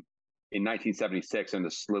 1976 in the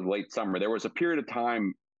late summer. There was a period of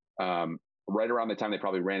time right around the time they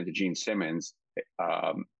probably ran into Gene Simmons,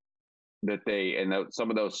 some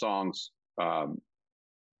of those songs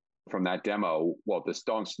from that demo. Well, most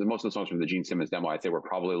of the songs from the Gene Simmons demo, I'd say were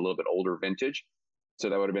probably a little bit older vintage. So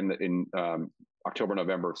that would have been in October,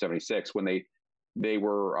 November of 76. When they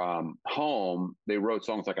were home, they wrote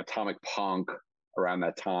songs like Atomic Punk around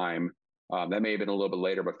that time. That may have been a little bit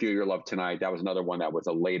later, but Feel Your Love Tonight, that was another one that was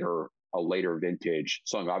a later vintage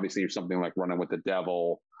song. Obviously, something like Running with the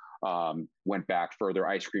Devil went back further.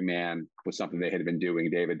 Ice Cream Man was something they had been doing.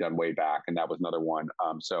 Dave had done way back, and that was another one.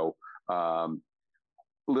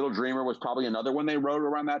 Little Dreamer was probably another one they wrote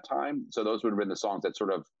around that time. So those would have been the songs that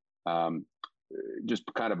sort of just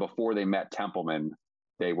kind of before they met Templeman,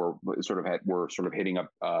 they were sort of hitting up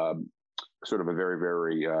sort of a very,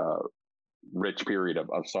 very rich period of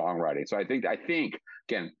songwriting. So I think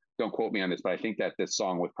again, don't quote me on this, but I think that this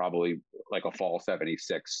song was probably like a fall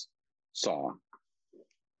 76 song.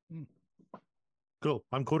 Cool.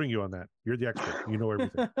 I'm quoting you on that. You're the expert. You know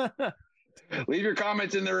everything. Leave your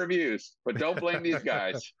comments in the reviews, but don't blame these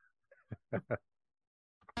guys.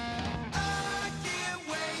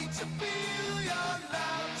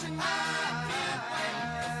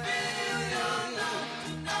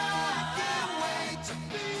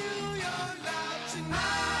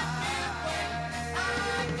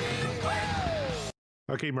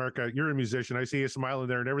 Okay, Mark, you're a musician. I see you smiling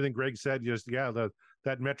there, and everything Greg said,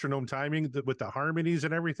 that metronome timing with the harmonies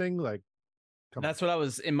and everything, like. That's what I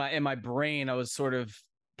was in my brain. I was sort of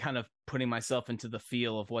kind of putting myself into the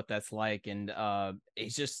feel of what that's like, and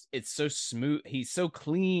it's so smooth. He's so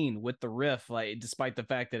clean with the riff, like despite the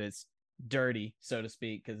fact that it's dirty, so to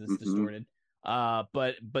speak, because it's distorted.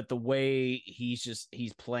 But the way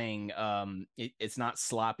he's playing, it's not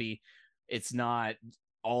sloppy. It's not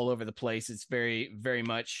all over the place. It's very, very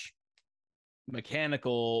much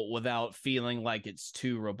mechanical without feeling like it's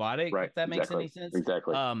too robotic. Right. If that makes any sense.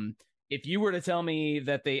 Exactly. If you were to tell me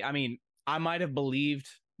that I might have believed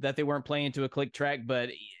that they weren't playing to a click track, but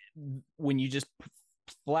when you just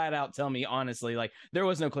flat out tell me honestly, like there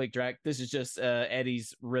was no click track, this is just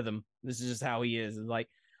Eddie's rhythm. This is just how he is. It's like,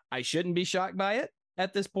 I shouldn't be shocked by it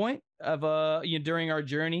at this point of during our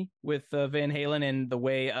journey with Van Halen and the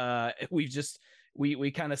way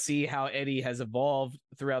we kind of see how Eddie has evolved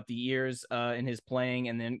throughout the years in his playing,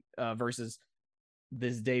 and then versus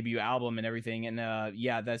this debut album and everything. And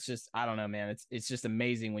that's just, I don't know, man. It's just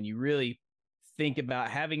amazing when you really think about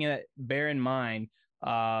having it, bear in mind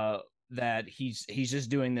that he's just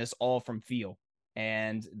doing this all from feel.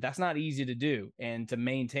 And that's not easy to do. And to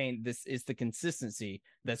maintain this is the consistency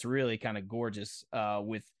that's really kind of gorgeous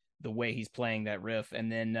with the way he's playing that riff. And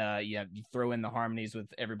then you throw in the harmonies with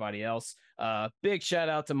everybody else. Big shout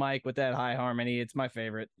out to Mike with that high harmony. It's my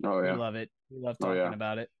favorite. Oh yeah, we love it. We love talking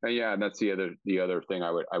about it. And that's the other thing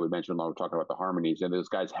I would mention when we're talking about the harmonies. And those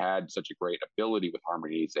guys had such a great ability with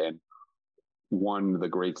harmonies. And one of the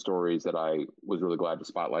great stories that I was really glad to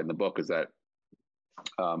spotlight in the book is that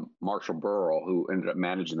Marshall Burrell, who ended up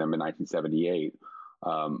managing them in 1978,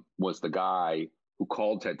 was the guy who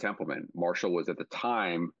called Ted Templeman. Marshall was at the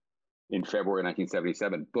time, in February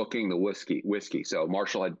 1977, booking the whiskey. So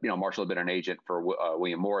Marshall had been an agent for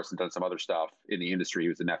William Morris and done some other stuff in the industry. He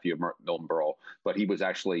was the nephew of Milton Berle, but he was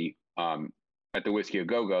actually at the Whiskey A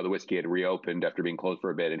Go-Go. The whiskey had reopened after being closed for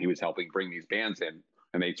a bit, and he was helping bring these bands in.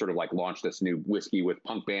 And they sort of like launched this new whiskey with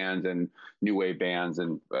punk bands and new wave bands,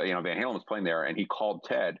 and Van Halen was playing there. And he called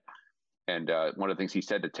Ted, and one of the things he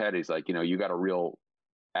said to Ted is like, you got a real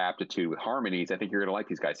aptitude with harmonies. I think you're gonna like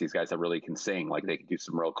these guys. These guys that really can sing, like they can do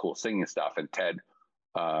some real cool singing stuff. And Ted,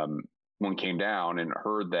 one came down and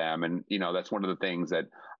heard them, and that's one of the things that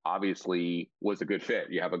obviously was a good fit.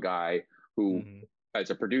 You have a guy who, as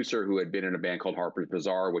a producer, who had been in a band called Harper's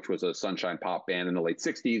Bazaar, which was a sunshine pop band in the late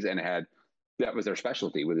 '60s, and that was their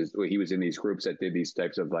specialty. He was in these groups that did these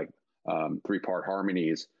types of like 3-part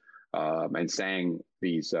harmonies and sang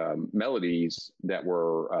these melodies that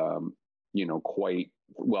were quite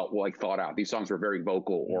well thought out. These songs were very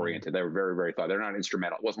vocal oriented. They were very, very thought. They're not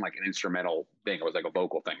instrumental. It wasn't like an instrumental thing. It was like a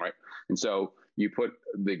vocal thing, right? And so you put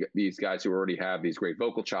these guys who already have these great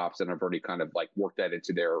vocal chops and have already kind of like worked that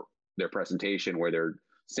into their presentation, where they're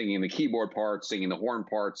singing the keyboard parts, singing the horn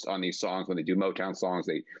parts on these songs. When they do Motown songs,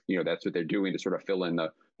 they that's what they're doing to sort of fill in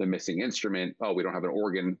the missing instrument. Oh, we don't have an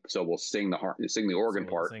organ, so we'll sing the organ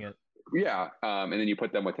part. Sing it. Yeah, and then you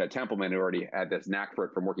put them with Ted Templeman, who already had this knack for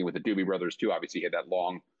it from working with the Doobie Brothers too. Obviously, he had that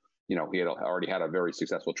long, he had already had a very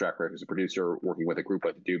successful track record as a producer, working with a group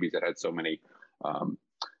like the Doobies that had so many,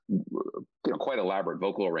 quite elaborate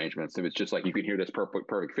vocal arrangements. It was just like you can hear this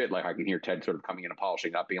perfect fit. Like I can hear Ted sort of coming in and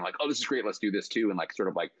polishing up, being like, "Oh, this is great. Let's do this too," and like sort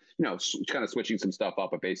of like kind of switching some stuff up,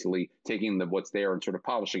 but basically taking what's there and sort of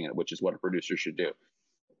polishing it, which is what a producer should do.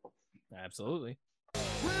 Absolutely.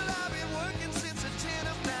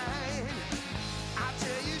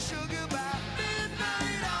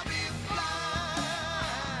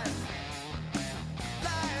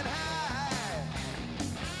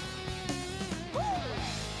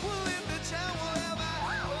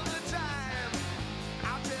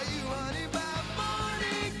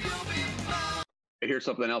 here's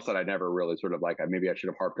something else that I never really sort of like. Maybe I should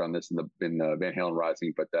have harped on this in the Van Halen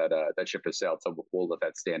Rising, but that ship has sailed, so we'll let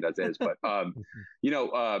that stand as is. But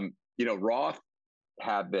Roth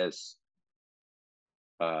had this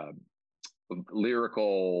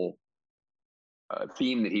lyrical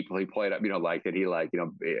theme that he played up, we,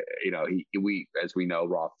 as we know,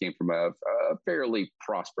 Roth came from a fairly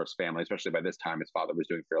prosperous family, especially by this time. His father was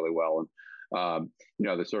doing fairly well. And,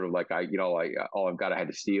 the sort of like, all I've got, I had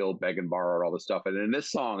to steal, beg and borrow, all this stuff. And in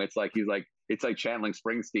this song, it's like channeling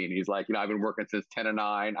Springsteen. He's like, I've been working since 10 to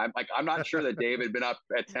 9. I'm not sure that Dave had been up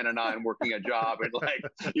at 10 to 9 working a job. And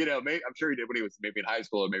maybe, I'm sure he did when he was maybe in high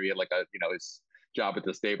school, or maybe like his job at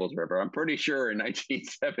the Staples River. I'm pretty sure in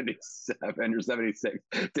 1977 or 76,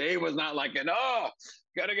 Dave was not like, gotta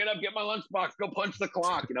get up, get my lunchbox, go punch the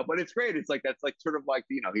clock, but it's great. It's like, that's like sort of like,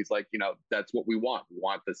 he's like, that's what we want. We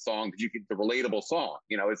want the song, because you get the relatable song,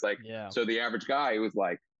 it's like, yeah. So the average guy who was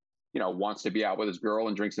like, wants to be out with his girl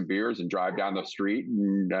and drink some beers and drive down the street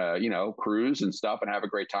and, cruise and stuff and have a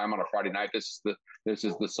great time on a Friday night. This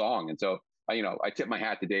is the song. And so, I tip my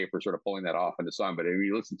hat to Dave for sort of pulling that off in the song. But when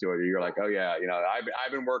you listen to it, you're like, oh yeah,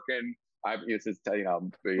 I've been working. So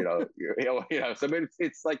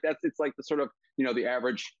it's like it's like the sort of the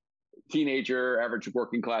average teenager, average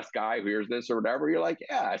working class guy who hears this or whatever. You're like,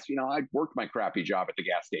 yeah, I worked my crappy job at the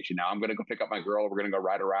gas station. Now I'm gonna go pick up my girl. We're gonna go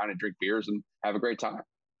ride around and drink beers and have a great time.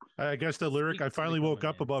 I guess the lyric, I finally woke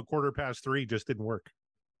up about 3:15, just didn't work.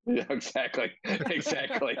 Yeah, exactly.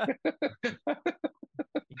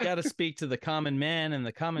 You got to speak to the common man and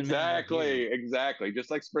the common man. Exactly. Just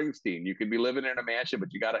like Springsteen, you could be living in a mansion,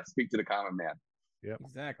 but you got to speak to the common man. Yeah,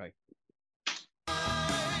 exactly.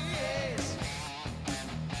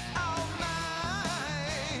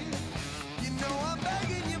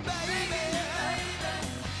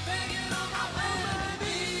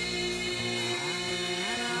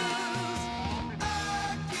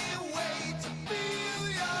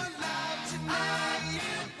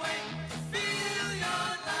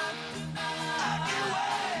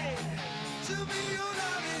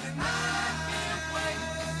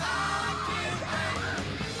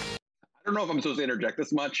 I don't know if I'm supposed to interject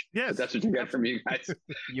this much. Yes, but that's what you get from you guys.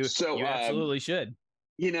 You absolutely should.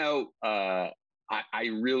 I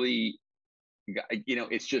really,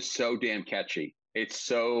 it's just so damn catchy. It's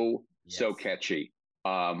so catchy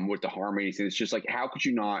with the harmonies. And it's just like, how could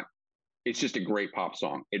you not? It's just a great pop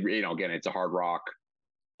song. Again, it's a hard rock,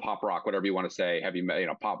 pop rock, whatever you want to say, heavy,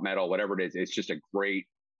 pop metal, whatever it is. It's just a great,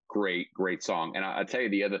 great, great song. And I'll tell you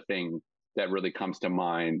the other thing that really comes to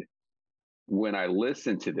mind when I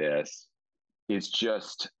listen to this is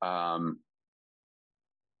just how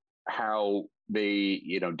they,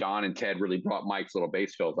 Don and Ted really brought Mike's little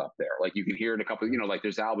bass fills up there. Like you can hear it a couple, like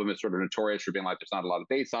this album is sort of notorious for being like, there's not a lot of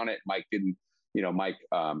bass on it. Mike didn't,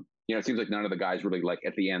 it seems like none of the guys really like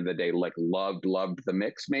at the end of the day, like loved the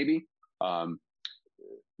mix maybe.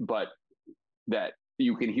 But that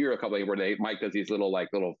you can hear a couple of where Mike does these little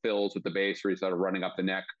fills with the bass where he's sort of running up the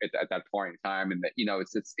neck at that point in time. And that,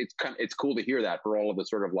 it's cool to hear that for all of the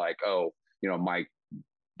sort of like, Mike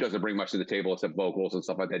doesn't bring much to the table except vocals and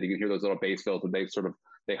stuff like that. You can hear those little bass fills and they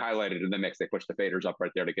highlighted in the mix. They push the faders up right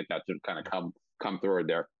there to get that to kind of come through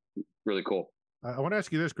there. Really cool. I want to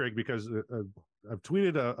ask you this, Greg, because I've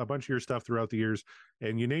tweeted a bunch of your stuff throughout the years,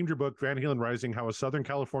 and you named your book Van Halen Rising, How a Southern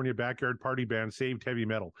California Backyard Party Band Saved Heavy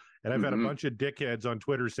Metal. And I've had a bunch of dickheads on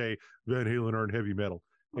Twitter say Van Halen aren't heavy metal.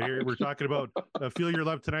 And here we're talking about Feel Your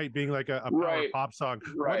Love Tonight being like a power pop song.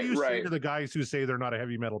 What do you say to the guys who say they're not a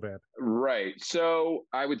heavy metal band? Right. So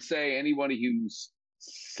I would say anybody who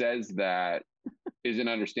says that isn't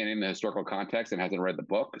understanding the historical context and hasn't read the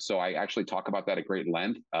book. So I actually talk about that at great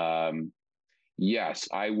length. Yes,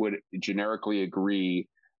 I would generically agree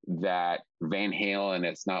that Van Halen,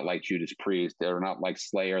 it's not like Judas Priest. They're not like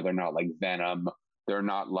Slayer. They're not like Venom. They're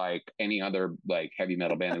not like any other like heavy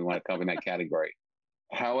metal band that want to come in that category.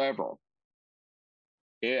 However,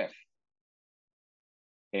 if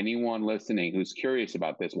anyone listening who's curious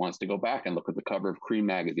about this wants to go back and look at the cover of Cream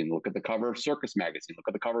magazine, look at the cover of Circus magazine, look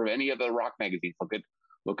at the cover of any of the rock magazines,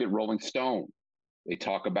 look at Rolling Stone. They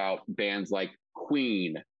talk about bands like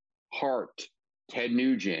Queen, Heart, Ted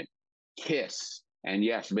Nugent, Kiss, and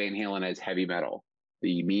yes, Van Halen as heavy metal.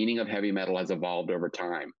 The meaning of heavy metal has evolved over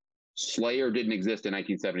time. Slayer didn't exist in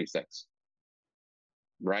 1976,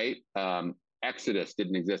 right? Exodus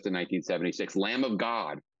didn't exist in 1976. Lamb of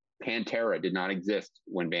God, Pantera did not exist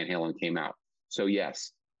when Van Halen came out. So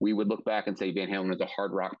yes, we would look back and say Van Halen is a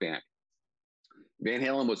hard rock band. Van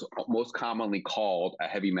Halen was most commonly called a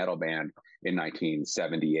heavy metal band in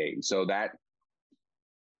 1978. So that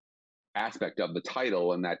aspect of the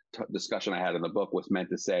title and that discussion I had in the book was meant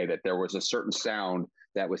to say that there was a certain sound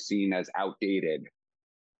that was seen as outdated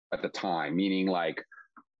at the time, meaning like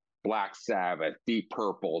Black Sabbath, Deep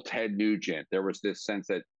Purple, Ted Nugent. There was this sense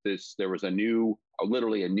that there was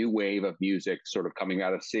literally a new wave of music sort of coming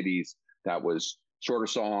out of cities that was shorter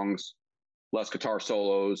songs, less guitar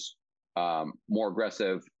solos, more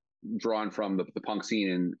aggressive, drawn from the punk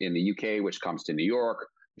scene in the UK, which comes to New York,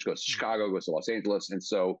 which goes to Chicago, goes to Los Angeles. And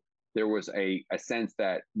so there was a sense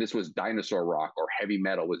that this was dinosaur rock, or heavy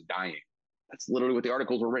metal was dying. That's literally what the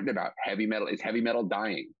articles were written about. Heavy metal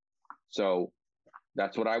dying? So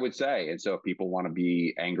that's what I would say. And so if people want to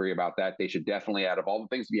be angry about that, they should definitely, out of all the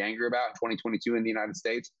things to be angry about in 2022 in the United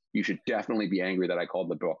States, you should definitely be angry that I called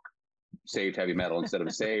the book Saved Heavy Metal instead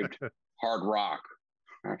of Saved Hard Rock,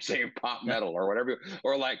 or Saved Pop Metal, or whatever,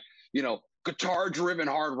 or like, guitar driven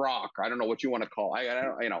hard rock. I don't know what you want to call it. I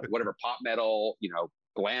don't, whatever, pop metal,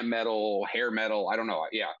 glam metal, hair metal. I don't know.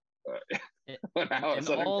 Yeah.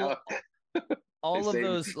 All of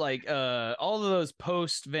those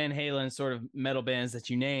post Van Halen sort of metal bands that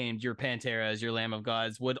you named, your Panteras, your Lamb of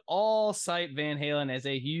Gods, would all cite Van Halen as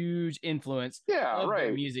a huge influence of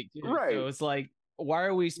their music too. Right. So it's like, why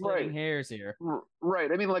are we splitting hairs here?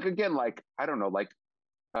 Right. I mean, like, again, like, I don't know, like,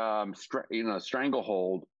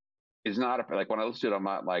 Stranglehold is not like, when I listen to it, I'm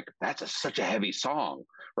not like, that's such a heavy song,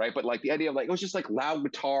 right? But like the idea of like, it was just like loud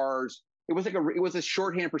guitars. It was a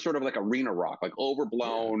shorthand for sort of like arena rock, like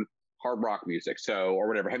overblown hard rock music. So, or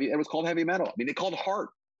whatever, it was called heavy metal. I mean, they called Heart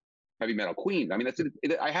heavy metal. Queen. I mean,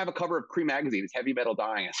 I have a cover of Cream magazine. It's heavy metal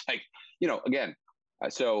dying. It's like, again,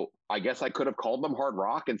 so I guess I could have called them hard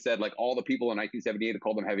rock and said like all the people in 1978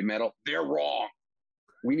 called them heavy metal. They're wrong.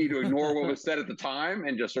 We need to ignore what was said at the time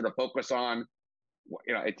and just sort of focus on,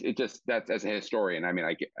 it just, that's, as a historian, I mean,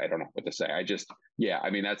 I don't know what to say. I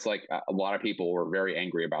mean, that's like a lot of people were very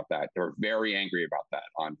angry about that. They were very angry about that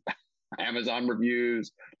on Amazon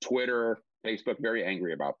reviews, Twitter, Facebook, very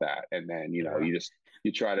angry about that. And then,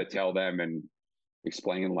 you try to tell them and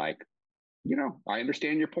explain like, I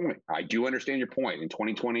understand your point. I do understand your point. In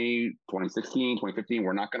 2020, 2016, 2015,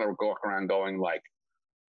 we're not going to go around going like,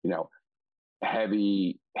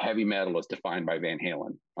 heavy metal is defined by Van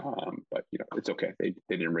Halen. But it's okay. They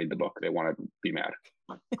didn't read the book. They want to be mad.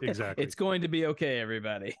 Exactly. It's going to be okay,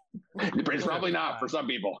 everybody. It's probably not for some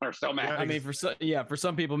people. They're still mad. I mean, for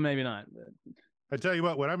some people, maybe not. I tell you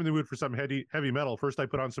what, when I'm in the mood for some heavy metal, first I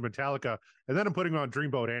put on some Metallica, and then I'm putting on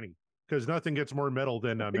Dreamboat Annie, because nothing gets more metal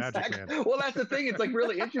than Magic Man. Well, that's the thing. It's like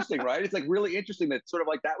really interesting, right? It's like really interesting that sort of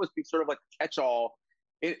like that was sort of like catch-all,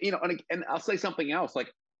 and I'll say something else.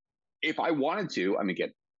 Like, if I wanted to, I mean,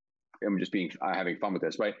 again, I'm just having fun with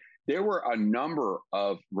this, right? There were a number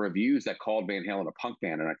of reviews that called Van Halen a punk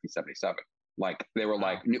band in 1977. Like they were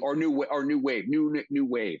like, new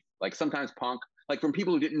wave. Like sometimes punk, like from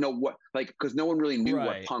people who didn't know what, like, because no one really knew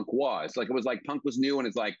what punk was. Like it was like punk was new, and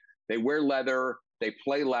it's like they wear leather, they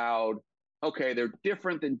play loud. Okay, they're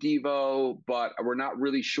different than Devo, but we're not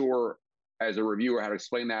really sure as a reviewer how to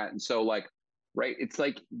explain that. And so like, right, it's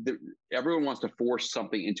like everyone wants to force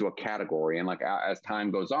something into a category, and like as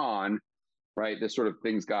time goes on, right, this sort of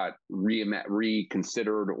things got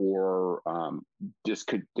reconsidered or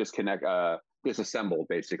disassembled,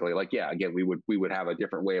 basically. Like, yeah, again, we would have a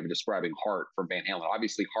different way of describing Heart from Van Halen.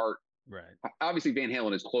 Obviously, Van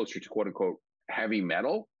Halen is closer to quote unquote heavy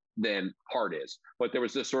metal than Heart is, but there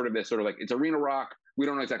was this sort of like, it's arena rock. We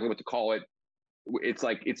don't know exactly what to call it. It's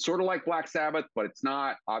like, it's sort of like Black Sabbath, but it's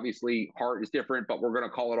not. Obviously, Heart is different, but we're going to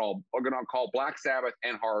call Black Sabbath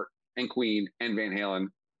and Heart and Queen and Van Halen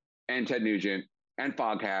and Ted Nugent and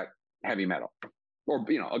Foghat heavy metal. Or,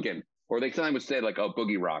 again, or they sometimes would say like, oh,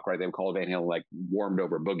 boogie rock, right? They would call Van Halen like warmed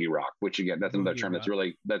over boogie rock, which again, that's another term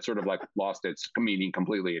that's sort of like lost its meaning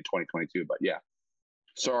completely in 2022. But yeah.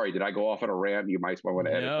 Sorry, did I go off on a rant? You might want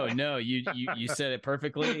to edit. No, you said it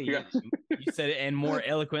perfectly. You said it, and more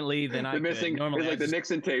eloquently than I could. Normally, it's like the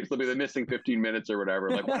Nixon tapes. They'll be the missing 15 minutes or whatever.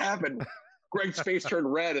 Like, what happened? Greg's face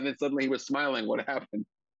turned red, and then suddenly he was smiling. What happened?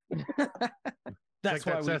 That's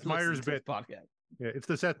why that Seth Meyers bit podcast. Yeah, it's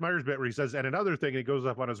the Seth Meyers bit where he says, and another thing, he goes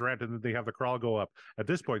off on his rant, and then they have the crawl go up. At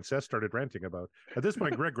this point, Seth started ranting about. At this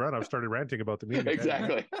point, Greg Grunoff started ranting about the meaning.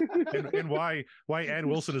 Exactly. and why Ann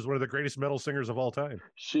Wilson is one of the greatest metal singers of all time.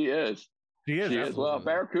 She is. She is. Well,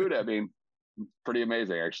 Barracuda, I mean, pretty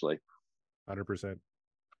amazing, actually. 100%.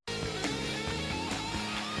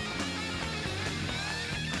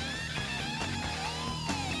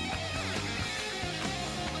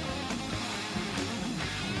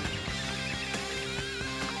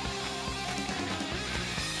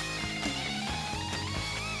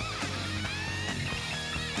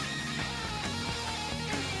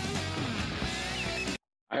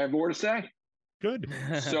 have more to say. Good.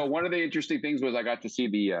 So one of the interesting things was I got to see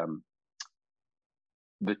the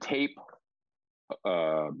tape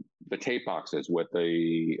boxes with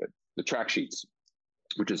the track sheets,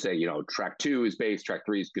 which is say, track 2 is bass, track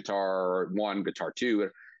 3 is guitar 1, guitar 2.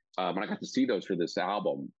 And I got to see those for this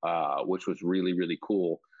album, which was really, really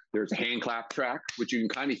cool. There's a hand clap track, which you can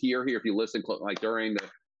kind of hear here if you listen, like during the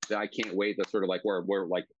I Can't Wait. That's sort of like where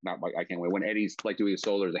like, not like I Can't Wait, when Eddie's like doing a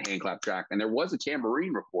solo, there's a hand clap track, and there was a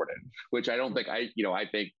tambourine recorded, which I don't think I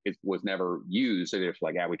think it was never used. So they're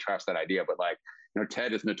like, yeah, we trashed that idea, but like,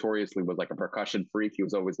 Ted is notoriously was like a percussion freak. He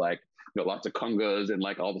was always like, lots of congas and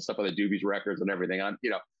like all the stuff on the Doobies records and everything.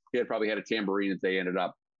 He had probably had a tambourine that they ended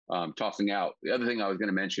up tossing out. The other thing I was going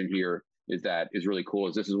to mention here is really cool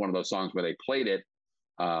is this is one of those songs where they played it.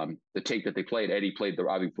 The tape that they played, Eddie played the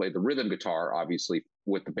rhythm guitar, obviously,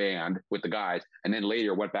 with the band, with the guys, and then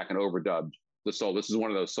later went back and overdubbed the solo. This is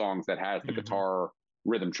one of those songs that has the guitar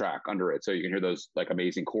rhythm track under it, so you can hear those like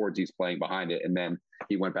amazing chords he's playing behind it, and then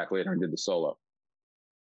he went back later and did the solo.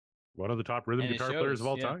 One of the top rhythm guitar players of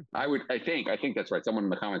all time. I think that's right. Someone in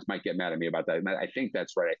the comments might get mad at me about that. I think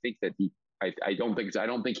that's right. I think that I don't think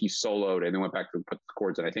he soloed and then went back to put the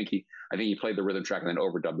chords in. I think he played the rhythm track and then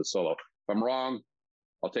overdubbed the solo. If I'm wrong,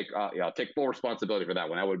 I'll take full responsibility for that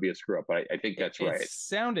one. That would be a screw up, but I think that's right. It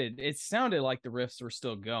sounded like the riffs were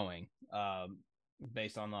still going,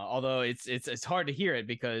 based on although it's hard to hear it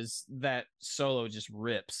because that solo just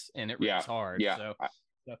rips and it rips hard. Yeah. So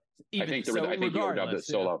I think he overdubbed the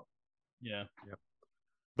solo. Yeah.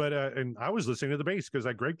 But and I was listening to the bass because,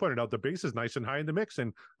 like Greg pointed out, the bass is nice and high in the mix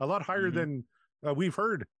and a lot higher than we've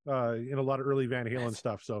heard in a lot of early Van Halen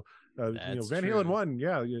stuff. So Van Halen 1,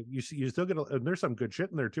 you still get there's some good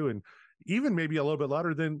shit in there too, and even maybe a little bit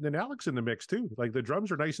louder than Alex in the mix too. Like the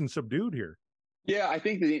drums are nice and subdued here. Yeah, I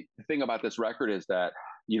think the thing about this record is that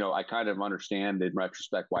I kind of understand in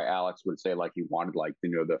retrospect why Alex would say like he wanted like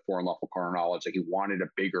the For Unlawful Carnal Knowledge, like he wanted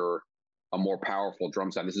a more powerful drum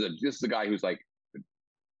sound. This is a guy who's like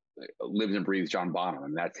lives and breathes John Bonham,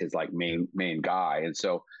 and that's his like main guy. And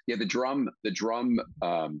so the drum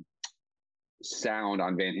sound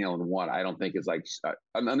on Van Halen 1, I don't think is like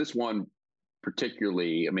on this one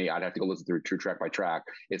particularly. I mean, I'd have to go listen through track by track.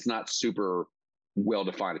 It's not super well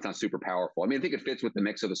defined. It's not super powerful. I mean, I think it fits with the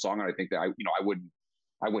mix of the song, and I think that I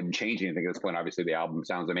wouldn't change anything at this point. Obviously, the album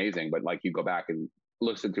sounds amazing, but like you go back and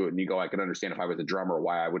listen to it, and you go, I could understand if I was a drummer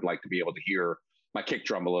why I would like to be able to hear my kick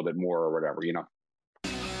drum a little bit more or whatever.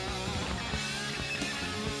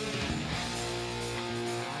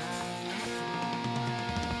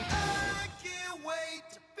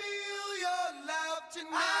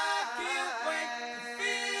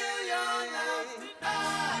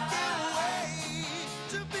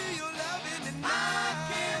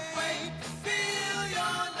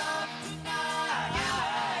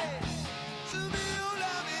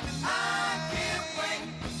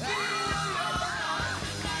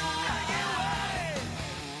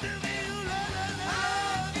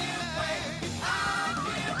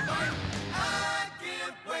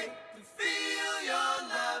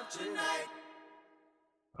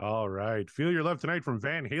 All right. Feel Your Love Tonight from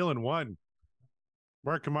Van Halen 1.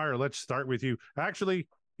 Mark Meyer, let's start with you. Actually,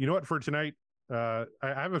 you know what, for tonight, I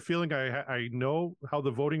have a feeling I know how the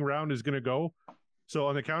voting round is going to go. So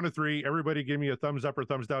on the count of 3, everybody give me a thumbs up or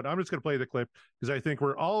thumbs down. I'm just going to play the clip because I think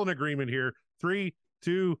we're all in agreement here. 3,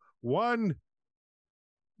 2, 1.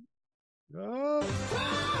 Oh.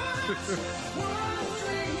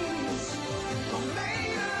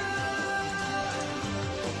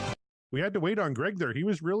 We had to wait on Greg there. He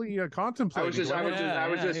was really contemplating. I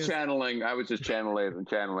was just channeling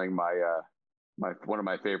my one of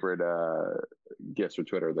my favorite gifts from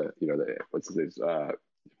Twitter. What's his name?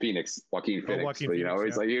 Phoenix, Joaquin Phoenix. Joaquin Phoenix,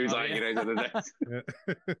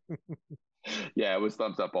 yeah, it was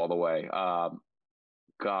thumbs up all the way.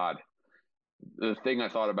 God, the thing I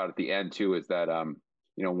thought about at the end too is that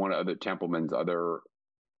one of other Templeman's other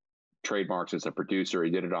trademarks as a producer,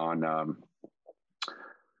 he did it on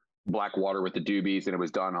Blackwater with the Doobies, and it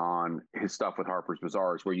was done on his stuff with Harper's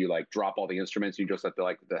Bazaars, where you like drop all the instruments, you just have to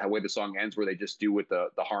like the way the song ends, where they just do with the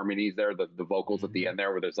harmonies there, the vocals at the end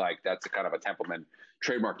there, where there's like that's a kind of a Templeman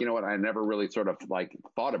trademark. You know what? I never really sort of like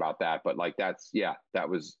thought about that, but like that's where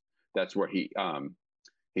he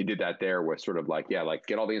did that there, was sort of like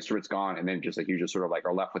get all the instruments gone, and then just like you just sort of like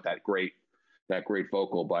are left with that great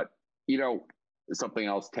vocal. But something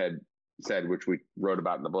else Ted said, which we wrote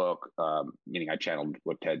about in the book, meaning I channeled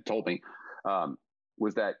what Ted told me,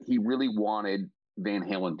 was that he really wanted Van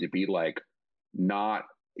Halen to be like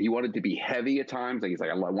he wanted to be heavy at times. Like he's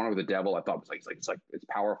like, I want with the Devil, I thought was like it's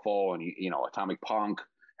powerful, and Atomic Punk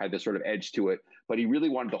had this sort of edge to it, but he really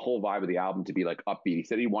wanted the whole vibe of the album to be like upbeat. He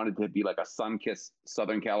said he wanted to be like a sun-kissed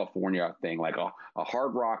Southern California thing, like a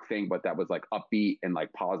hard rock thing, but that was like upbeat and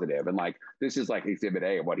like positive. And like, this is like Exhibit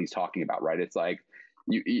A of what he's talking about, right? It's like,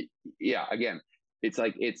 yeah, again, it's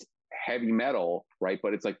like, it's heavy metal, right?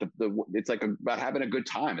 But it's like it's like about having a good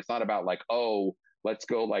time. It's not about like, oh, let's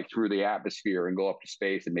go like through the atmosphere and go up to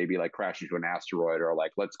space and maybe like crash into an asteroid, or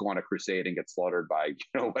like let's go on a crusade and get slaughtered by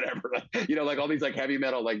whatever, like, like all these like heavy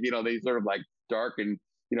metal, like these sort of like dark and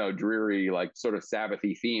dreary, like sort of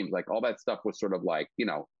Sabbathy themes, like all that stuff was sort of like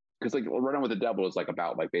because like Run On With the Devil is like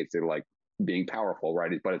about like basically like being powerful,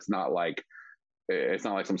 right? But it's not like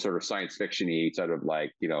some sort of science fiction-y sort of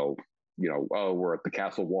like oh, we're at the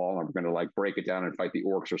castle wall and we're going to like break it down and fight the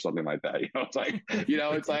orcs or something like that. It's like,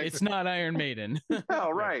 it's like, it's not Iron Maiden.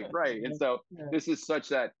 Oh, right. And so this is such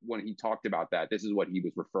that when he talked about that, this is what he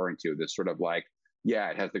was referring to. This sort of like,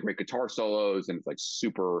 yeah, it has the great guitar solos and it's like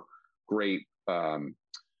super great,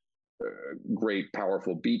 great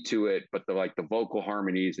powerful beat to it. But the vocal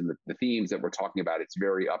harmonies and the themes that we're talking about, it's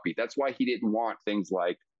very upbeat. That's why he didn't want things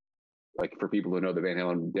like for people who know the Van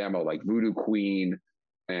Halen demo, like Voodoo Queen,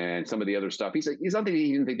 and some of the other stuff. He's not that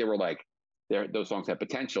he didn't think they were like those songs had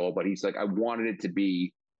potential, but he's like, I wanted it to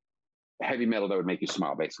be heavy metal that would make you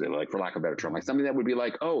smile, basically, like for lack of a better term, like something that would be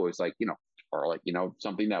like, oh, it's like, or like,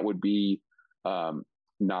 something that would be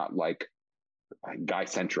not like guy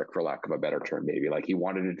centric, for lack of a better term, maybe. Like he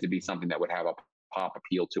wanted it to be something that would have a pop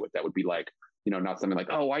appeal to it, that would be like, not something like,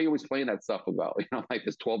 oh, why are you always playing that stuff about, like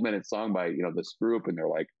this 12-minute song by, this group, and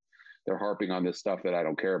they're harping on this stuff that I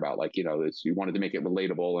don't care about. Like, you wanted to make it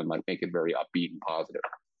relatable and like make it very upbeat and positive.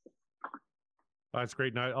 That's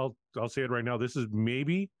great. And I'll say it right now. This is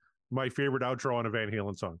maybe my favorite outro on a Van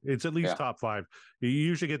Halen song. It's at least top 5. You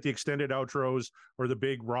usually get the extended outros or the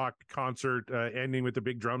big rock concert ending with the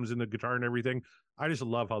big drums and the guitar and everything. I just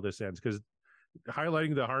love how this ends, because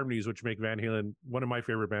highlighting the harmonies, which make Van Halen one of my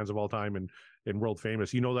favorite bands of all time and world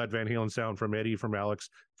famous. That Van Halen sound from Eddie, from Alex,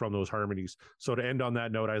 from those harmonies. So to end on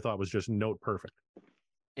that note, I thought was just note perfect.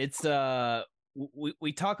 It's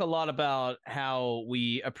we talk a lot about how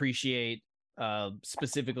we appreciate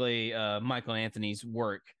specifically Michael Anthony's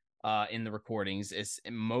work in the recordings. It's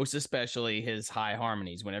most especially his high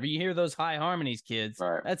harmonies. Whenever you hear those high harmonies, kids,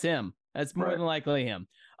 that's him. That's more than likely him.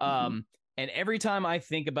 And every time I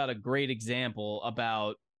think about a great example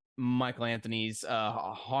about Michael Anthony's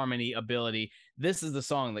harmony ability, this is the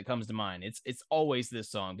song that comes to mind. It's always this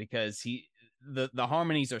song, because the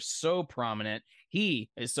harmonies are so prominent. He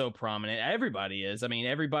is so prominent. Everybody is. I mean,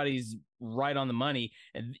 everybody's right on the money.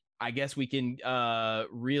 And I guess we can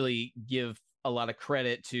really give a lot of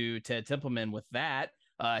credit to Ted Templeman with that.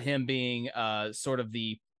 Him being sort of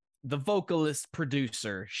the vocalist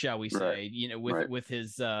producer, shall we say? With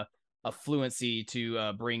his a fluency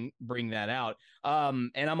to bring that out.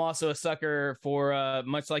 And I'm also a sucker for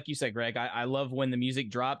much like you said, Greg. I love when the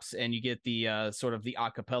music drops and you get the sort of the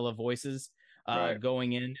a cappella voices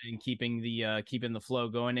going in and keeping the flow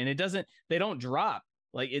going. And they don't drop.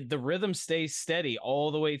 Like the rhythm stays steady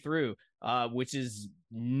all the way through, which is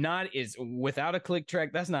without a click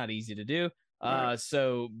track. That's not easy to do.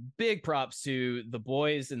 So big props to the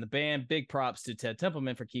boys in the band. Big props to Ted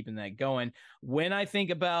Templeman for keeping that going. When I think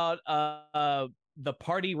about the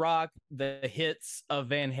party rock, the hits of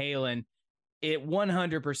Van Halen, it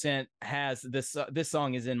 100% has this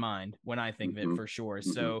song is in mind when I think of it, for sure.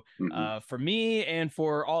 So for me and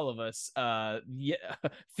for all of us,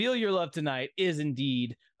 Feel Your Love Tonight is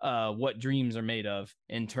indeed what dreams are made of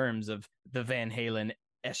in terms of the Van Halen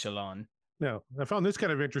echelon. Now, I found this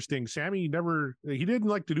kind of interesting. Sammy he didn't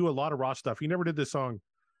like to do a lot of raw stuff. He never did this song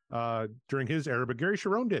during his era, but Gary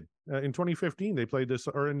Cherone did in 2015. They played this,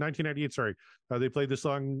 or in 1998, sorry. They played this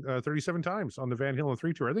song 37 times on the Van Halen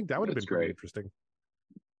 3 tour. I think that would have been pretty interesting.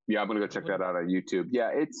 Yeah, I'm going to go check that out on YouTube. Yeah,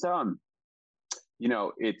 it's,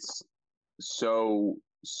 it's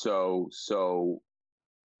so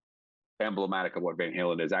emblematic of what Van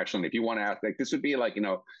Halen is. Actually, if you want to ask, like, this would be like, if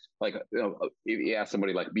you ask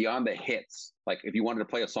somebody like beyond the hits, like if you wanted to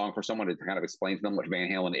play a song for someone to kind of explain to them what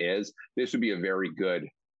Van Halen is, this would be a very good,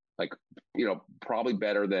 like, probably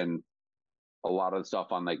better than a lot of the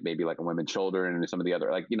stuff on like maybe like a Women, Children and some of the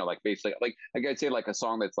other, like, like basically like I'd say like a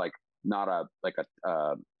song that's like not a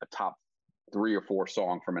top 3 or 4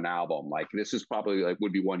 song from an album. Like this is probably like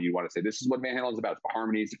would be one you'd want to say, this is what Van Halen's about: the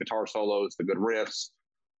harmonies, the guitar solos, the good riffs,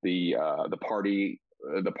 the party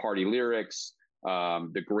lyrics,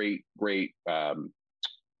 the great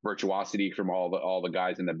virtuosity from all the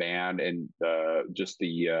guys in the band, and just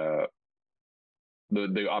the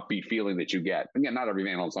the upbeat feeling that you get. Again, not every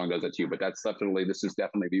Van Halen song does that to you, but this is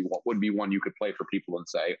definitely would be one you could play for people and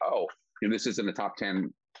say, oh, this isn't a top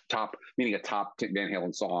 10, meaning a top 10 Van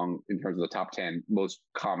Halen song in terms of the top 10 most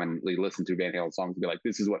commonly listened to Van Halen songs, to be like,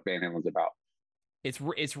 this is what Van Halen's about.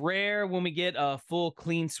 It's rare when we get a full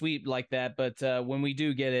clean sweep like that, but when we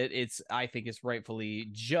do get it, I think it's rightfully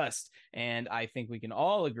just, and I think we can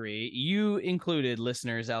all agree, you included,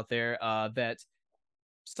 listeners out there, that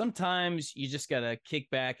sometimes you just gotta kick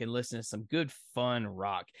back and listen to some good fun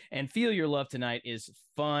rock. And Feel Your Love Tonight is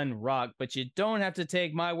fun rock, but you don't have to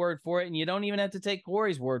take my word for it, and you don't even have to take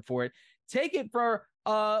Corey's word for it. Take it for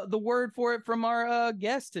the word for it from our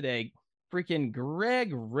guest today. Freaking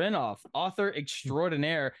Greg Renoff, author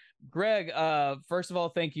extraordinaire. Greg, first of all,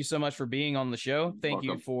 thank you so much for being on the show. Thank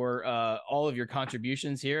you for all of your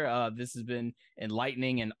contributions here. This has been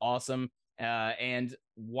enlightening and awesome. And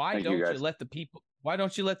why don't you let the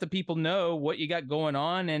people know what you got going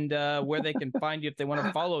on and where they can find you if they want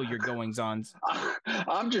to follow your goings-ons?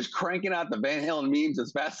 I'm just cranking out the Van Halen memes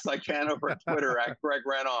as fast as I can over Twitter at Greg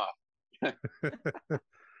Renoff.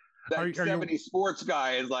 That 70s sports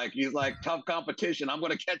guy is he's like tough competition. I'm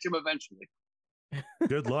going to catch him eventually.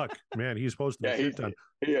 Good luck, man. He's posting a shit ton.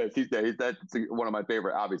 That's one of my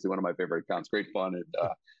favorite, obviously one of my favorite accounts. Great fun. And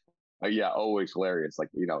always hilarious.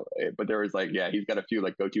 But there is he's got a few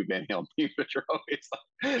go-to Van Halen memes, which are always,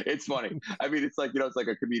 it's funny. I mean, it's it's like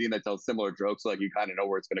a comedian that tells similar jokes. So you kind of know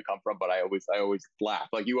where it's going to come from, but I always laugh.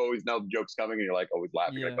 You always know the joke's coming and you're always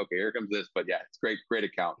laughing. Yeah. You're okay, here comes this. But yeah, it's great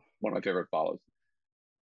account. One of my favorite follows.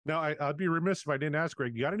 Now, I'd be remiss if I didn't ask,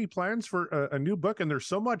 Greg, you got any plans for a new book? And there's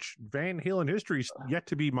so much Van Halen history yet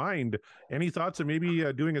to be mined. Any thoughts of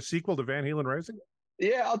maybe doing a sequel to Van Halen Rising?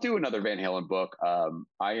 Yeah, I'll do another Van Halen book.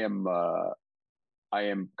 I am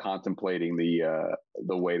contemplating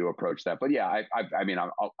the way to approach that. But yeah,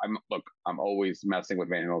 I'm always messing with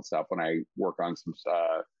Van Halen stuff when I work on some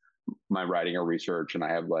my writing or research, and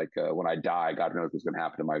I have when I die, God knows what's going to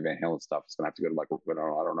happen to my Van Halen stuff. It's going to have to go to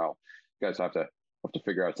I don't know. You guys have to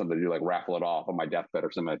figure out something to do, raffle it off on my deathbed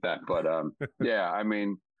or something like that. But I'll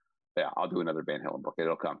do another Van Halen book.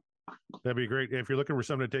 It'll come. That'd be great. If you're looking for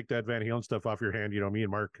someone to take that Van Halen stuff off your hand, me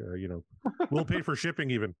and Mark, we'll pay for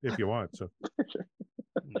shipping even if you want. So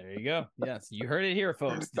there you go. Yes, you heard it here,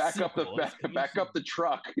 folks. Back up the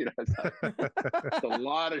truck. It's a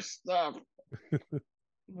lot of stuff.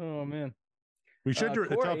 Oh man. We should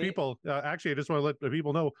tell people, actually, I just want to let the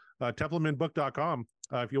people know, TemplemanBook.com,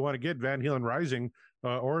 if you want to get Van Halen Rising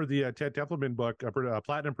or the Ted Templeman book,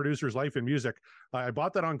 Platinum Producer's Life and Music. I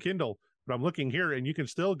bought that on Kindle, but I'm looking here, and you can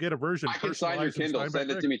still get a version. I can sign your Kindle. Send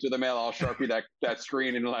it to me through the mail. I'll Sharpie that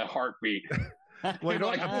screen in a heartbeat.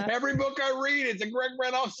 Well, every book I read, it's a Greg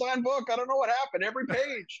Renoff signed book. I don't know what happened. Every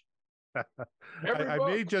page. I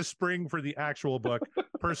may just spring for the actual book,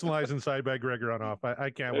 personalized and signed by Greg Renoff. I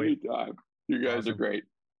can't wait. Anytime. You guys are great.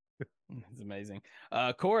 It's amazing.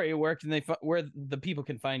 Corey, where the people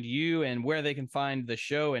can find you and where they can find the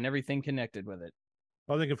show and everything connected with it?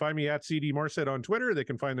 Well, they can find me at CD Morset on Twitter. They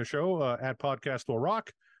can find the show at Podcast Will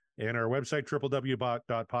Rock and our website,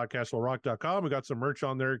 www.podcastwillrock.com. We got some merch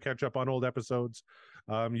on there. Catch up on old episodes.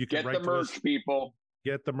 You can get the merch, people.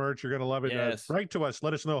 Get the merch. You're going to love it. Yes. Write to us.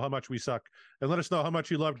 Let us know how much we suck. And let us know how much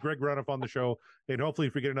you loved Greg Renoff on the show. And hopefully,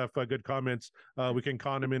 if we get enough good comments, we can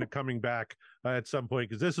con him into coming back at some point,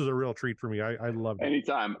 because this is a real treat for me. I love it.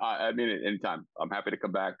 Anytime. Anytime. I'm happy to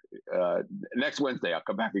come back. Next Wednesday, I'll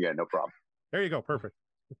come back again. No problem. There you go. Perfect.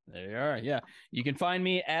 There you are. Yeah. You can find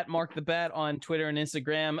me at Mark the Bat on Twitter and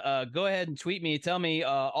Instagram. Go ahead and tweet me. Tell me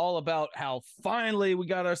all about how finally we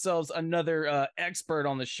got ourselves another expert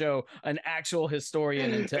on the show, an actual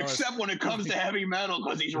historian. And except when it comes to heavy metal,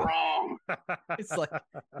 because he's wrong. It's like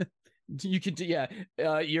you could,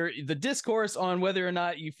 the discourse on whether or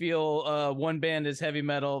not you feel one band is heavy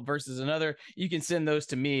metal versus another. You can send those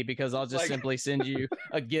to me, because I'll just simply send you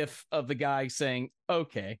a GIF of the guy saying,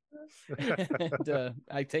 okay. And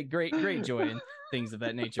I take great joy in things of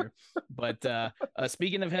that nature. But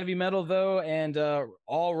speaking of heavy metal, though, and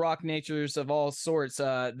all rock natures of all sorts,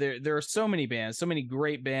 there are so many bands, so many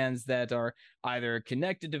great bands that are either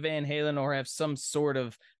connected to Van Halen or have some sort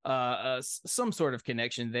of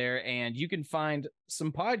connection there. And you can find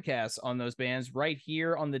some podcasts on those bands right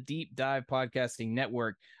here on the Deep Dive Podcasting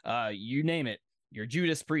Network. You name it. Your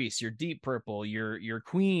Judas Priest, your Deep Purple, your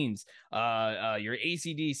Queens, your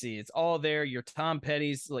AC/DC, it's all there. Your Tom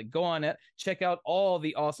Petty's, go on it, check out all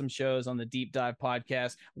the awesome shows on the Deep Dive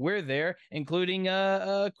Podcast. We're there, including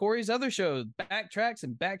Corey's other shows, Backtracks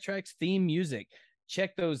and Backtracks theme music.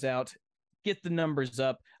 Check those out. get the numbers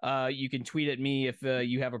up. You can tweet at me if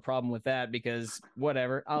you have a problem with that, because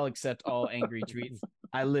whatever, I'll accept all angry tweets.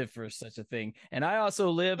 I live for such a thing. And I also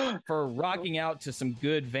live for rocking out to some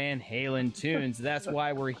good Van Halen tunes. That's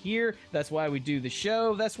why we're here. That's why we do the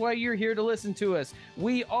show. That's why you're here to listen to us.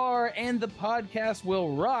 We are, and the podcast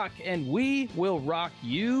will rock, and we will rock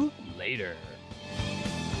you later.